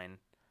official line.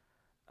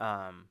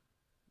 Um,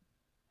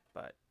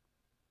 but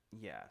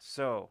yeah,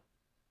 so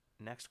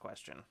next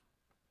question.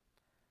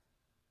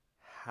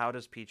 How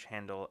does Peach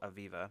handle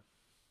Aviva?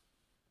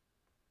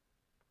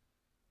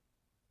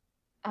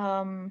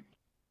 um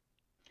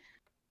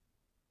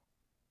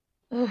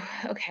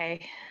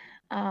okay.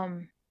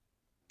 Um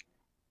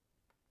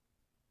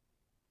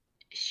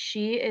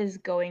she is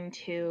going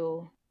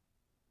to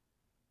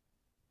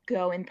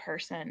go in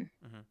person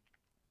Mm-hmm.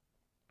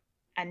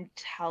 and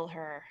tell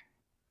her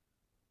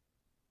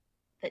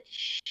that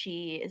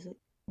she is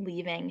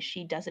leaving,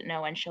 she doesn't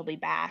know when she'll be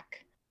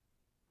back,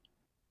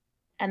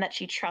 and that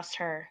she trusts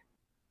her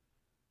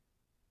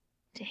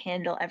to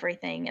handle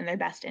everything in their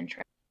best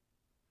interest.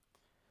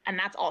 And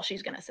that's all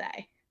she's going to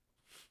say.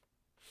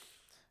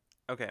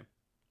 Okay.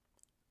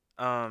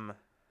 Um,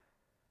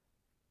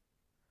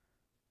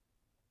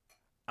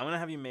 I'm gonna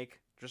have you make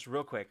just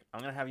real quick. I'm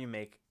gonna have you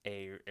make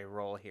a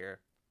roll here.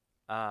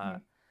 Uh,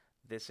 Mhm.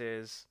 this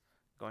is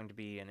going to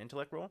be an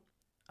intellect roll.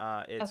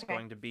 It's Okay.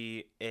 going to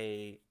be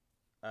a.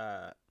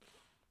 Uh,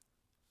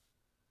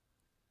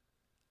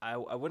 I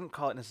wouldn't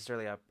call it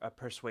necessarily a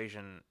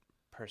persuasion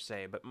per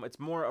se, but it's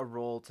more a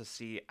roll to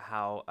see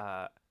how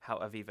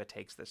Aviva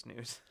takes this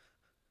news.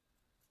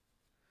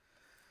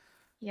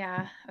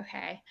 Yeah,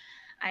 okay.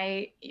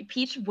 I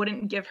Peach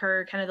wouldn't give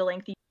her kind of the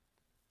lengthy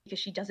because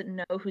she doesn't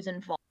know who's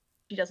involved.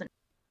 She doesn't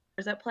know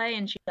who's at play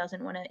and she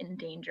doesn't want to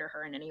endanger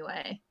her in any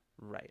way.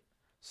 Right.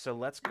 So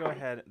let's go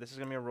ahead. This is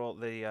gonna be a roll.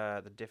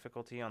 The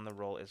difficulty on the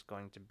roll is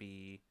going to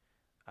be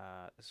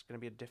this is gonna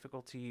be a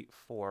difficulty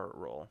 4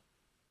 roll.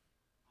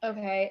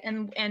 Okay,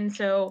 and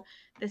so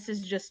this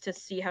is just to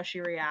see how she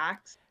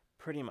reacts.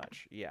 Pretty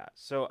much, yeah.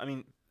 So I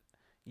mean,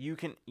 you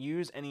can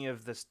use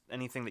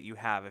anything that you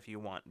have if you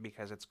want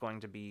because it's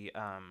going to be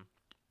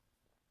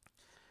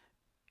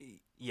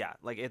yeah,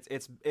 like it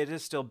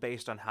is still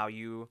based on how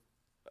you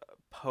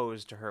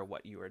pose to her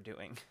what you are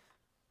doing.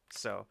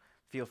 So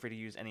feel free to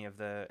use any of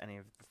the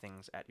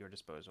things at your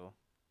disposal.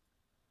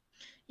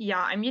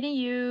 Yeah, I'm gonna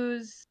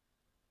use,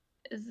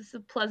 is this a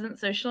pleasant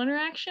social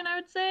interaction, I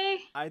would say?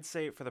 I'd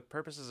say for the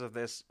purposes of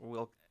this,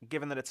 we'll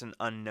given that it's an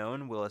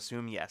unknown, we'll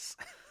assume yes.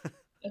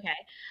 Okay.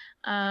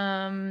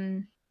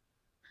 Um,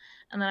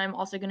 and then I'm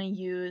also gonna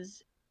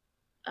use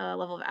a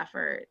level of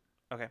effort.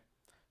 Okay.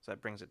 So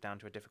that brings it down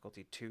to a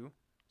difficulty 2.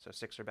 So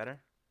 6 or better.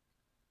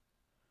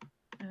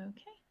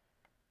 Okay.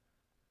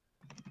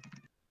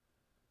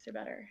 So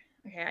better.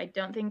 Okay, I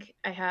don't think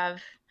I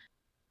have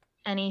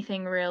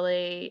anything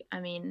really, I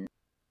mean,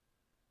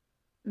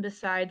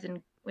 besides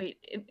and wait,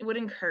 would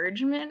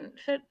encouragement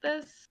fit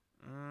this?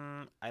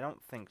 I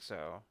don't think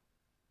so.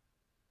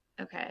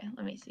 Okay,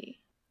 let me see.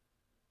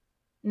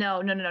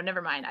 No, no, no, no,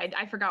 never mind.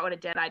 I forgot what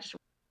it did. I just,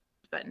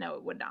 but no,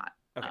 it would not.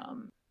 Okay.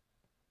 Um,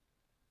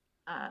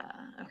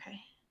 okay.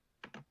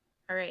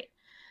 All right.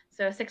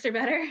 So six or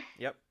better.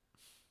 Yep.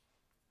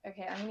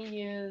 Okay, I'm gonna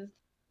use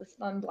this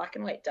non black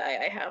and white die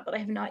I have, but I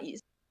have not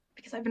used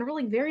because I've been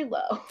rolling very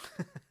low.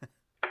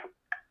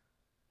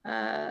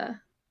 Uh,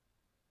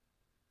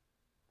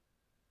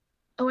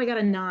 oh, I got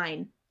a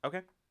 9.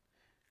 Okay.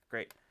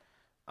 Great.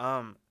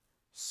 Um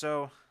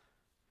so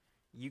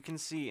you can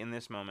see in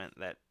this moment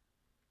that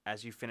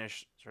as you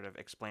finish sort of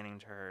explaining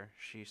to her,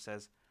 she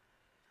says,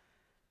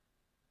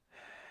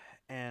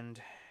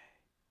 "And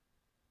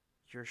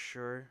you're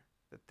sure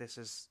that this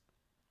is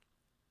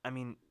I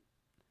mean,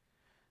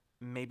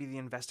 maybe the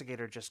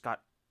investigator just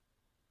got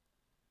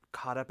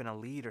caught up in a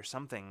lead or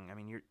something. I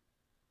mean,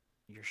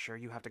 you're sure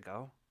you have to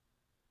go?"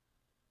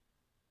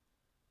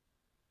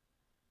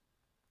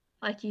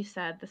 Like you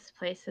said, this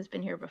place has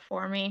been here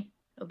before me.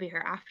 It'll be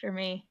here after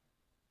me.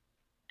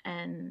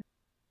 And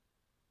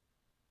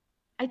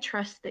I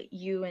trust that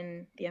you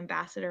and the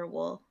ambassador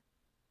will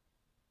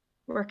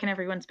work in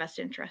everyone's best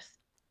interest.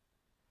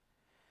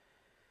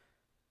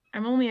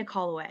 I'm only a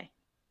call away.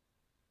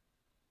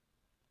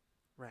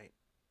 Right.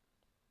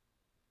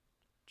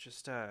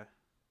 Just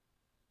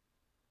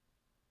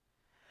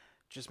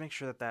just make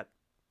sure that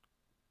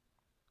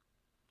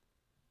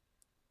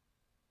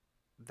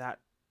that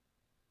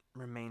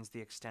remains the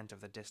extent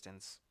of the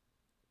distance.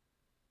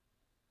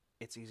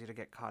 It's easy to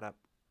get caught up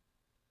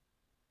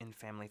in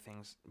family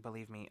things.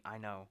 Believe me, I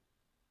know.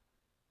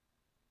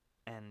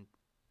 And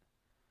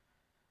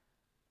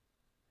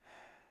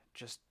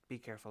just be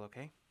careful,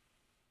 okay?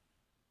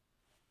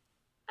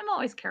 I'm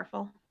always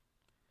careful.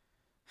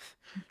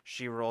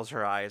 She rolls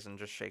her eyes and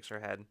just shakes her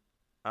head.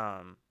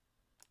 Um,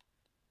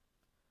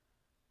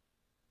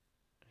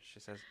 she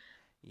says,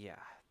 "Yeah,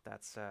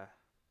 that's uh,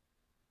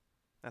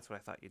 that's what I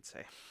thought you'd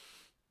say.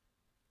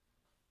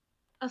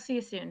 I'll see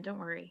you soon. Don't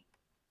worry.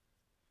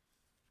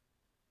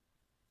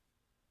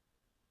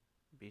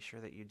 Be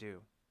sure that you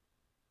do.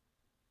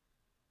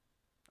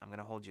 I'm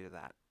gonna hold you to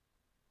that."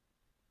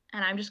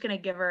 And I'm just gonna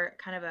give her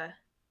kind of a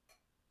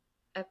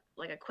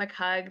like a quick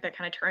hug that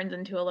kind of turns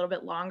into a little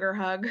bit longer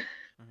hug.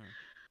 Hmm.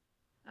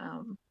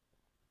 Um,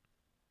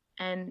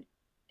 and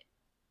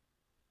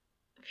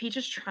Peach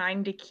is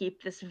trying to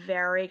keep this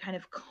very kind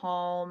of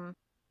calm,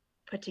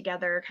 put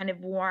together, kind of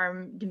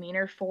warm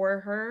demeanor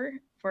for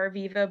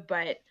Aviva,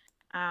 but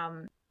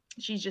um,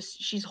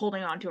 she's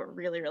holding on to it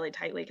really, really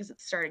tightly because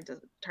it's starting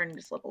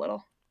to slip a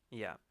little.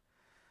 Yeah.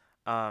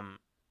 Um,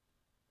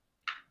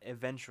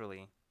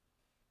 Eventually,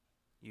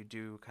 you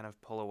do kind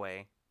of pull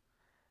away,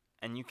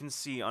 and you can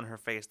see on her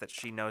face that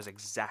she knows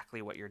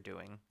exactly what you're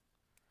doing.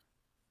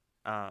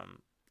 Um,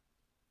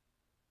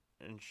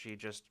 and she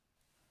just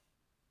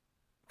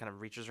kind of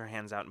reaches her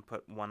hands out and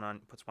puts one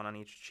on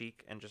each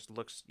cheek and just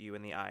looks you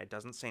in the eye.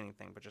 Doesn't say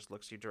anything, but just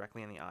looks you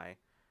directly in the eye,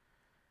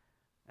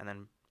 and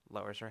then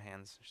lowers her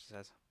hands. She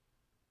says,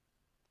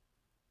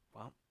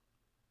 "Well,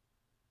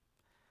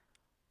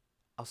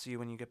 I'll see you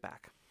when you get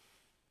back."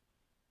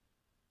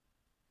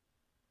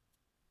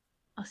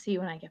 I'll see you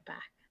when I get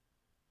back.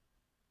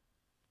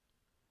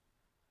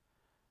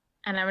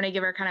 And I'm gonna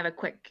give her kind of a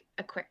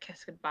quick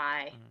kiss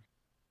goodbye, Mhm.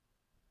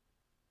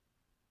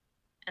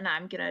 and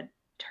I'm gonna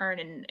turn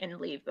and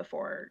leave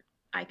before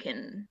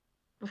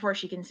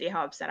she can see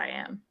how upset I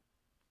am.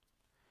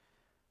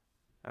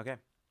 Okay.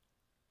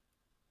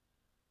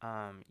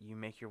 You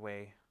make your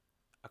way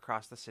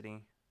across the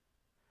city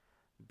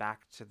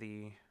back to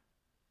the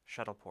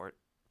shuttle port.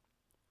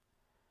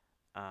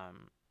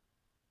 Um,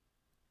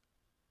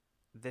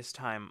 this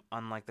time,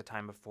 unlike the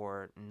time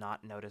before,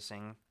 not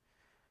noticing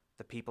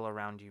the people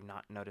around you,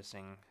 not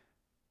noticing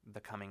the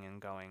coming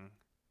and going,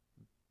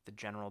 the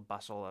general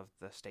bustle of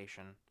the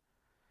station.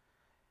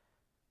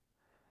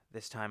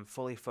 This time,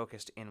 fully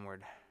focused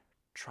inward,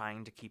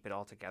 trying to keep it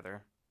all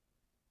together,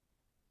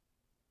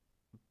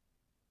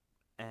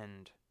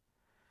 and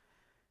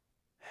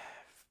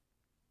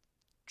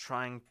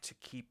trying to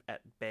keep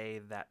at bay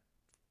that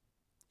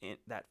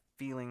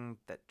feeling,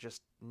 that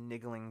just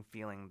niggling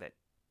feeling that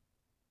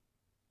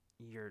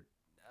you're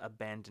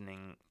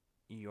abandoning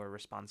your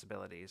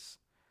responsibilities.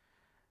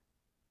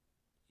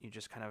 You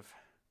just kind of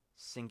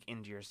sink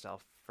into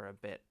yourself for a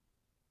bit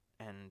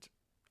and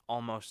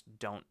almost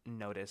don't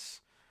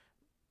notice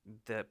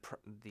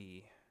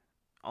the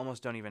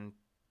almost don't even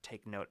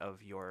take note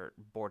of your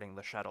boarding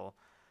the shuttle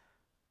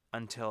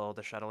until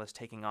the shuttle is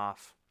taking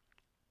off.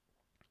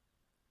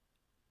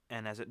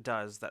 And as it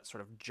does, that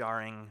sort of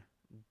jarring,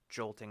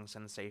 jolting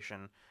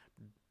sensation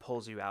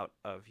pulls you out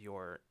of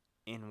your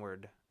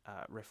inward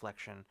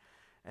reflection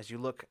as you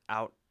look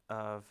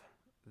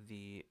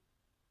the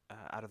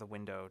out of the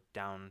window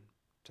down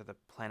to the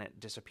planet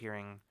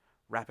disappearing,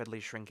 rapidly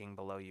shrinking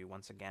below you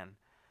once again.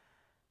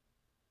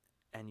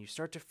 And you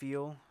start to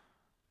feel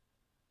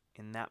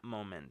in that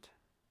moment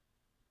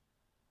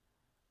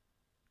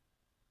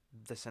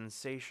the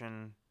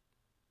sensation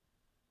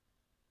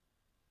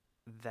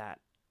that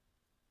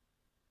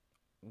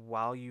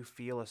while you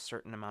feel a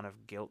certain amount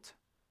of guilt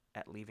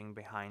at leaving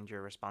behind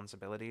your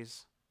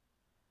responsibilities,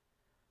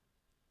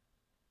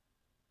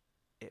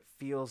 it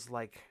feels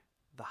like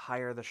the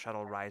higher the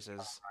shuttle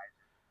rises,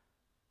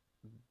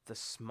 the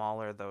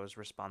smaller those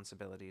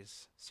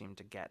responsibilities seem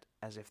to get,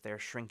 as if they're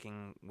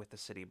shrinking with the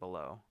city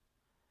below.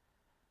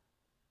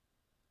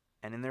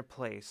 And in their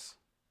place,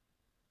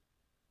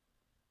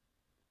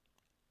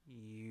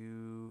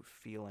 you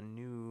feel a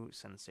new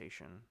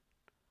sensation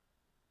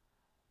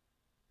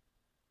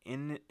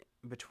in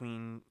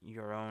between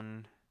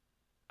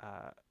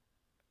uh,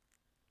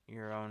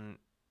 your own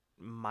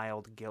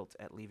mild guilt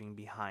at leaving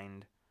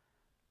behind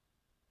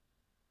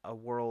a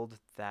world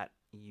that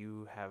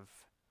you have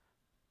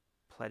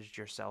pledged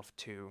yourself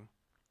to,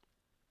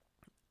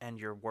 and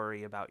your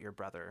worry about your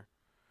brother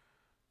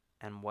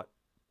and what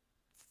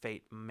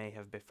fate may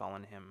have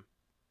befallen him.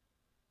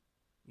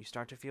 You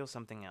start to feel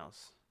something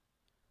else,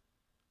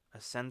 a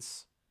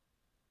sense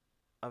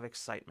of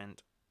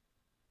excitement,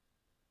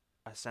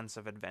 a sense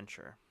of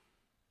adventure.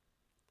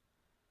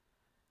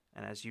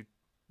 And as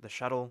the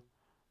shuttle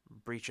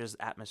breaches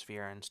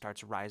atmosphere and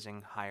starts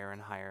rising higher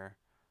and higher,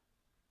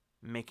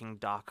 making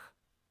dock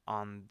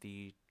on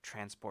the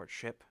transport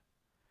ship,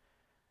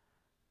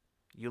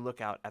 you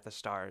look out at the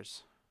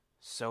stars,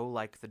 so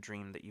like the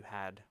dream that you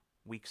had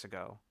weeks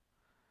ago.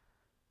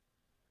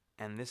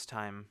 And this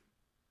time,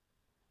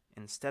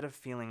 instead of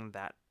feeling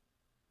that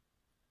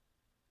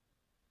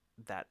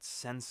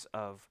sense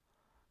of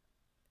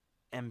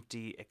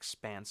empty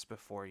expanse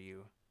before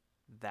you,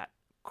 that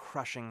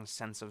crushing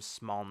sense of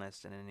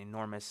smallness in an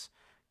enormous,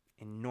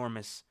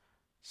 enormous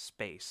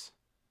space.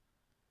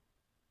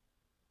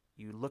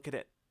 You look at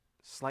it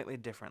slightly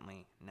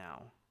differently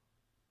now.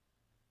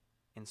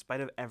 In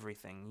spite of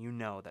everything, you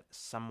know that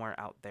somewhere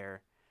out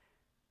there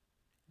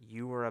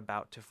you are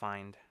about to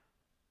find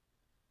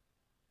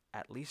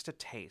at least a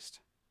taste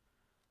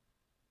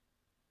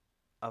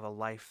of a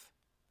life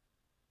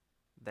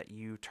that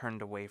you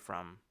turned away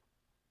from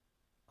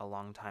a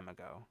long time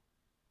ago.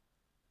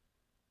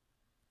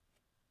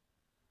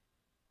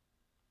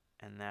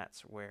 And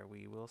that's where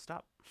we will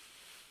stop.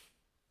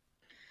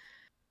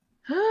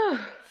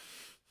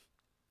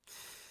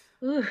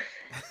 Ooh,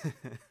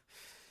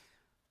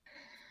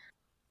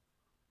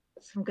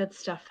 some good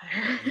stuff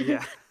there.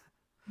 Yeah.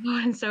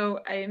 And so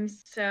I'm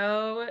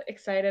so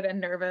excited and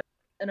nervous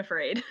and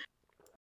afraid.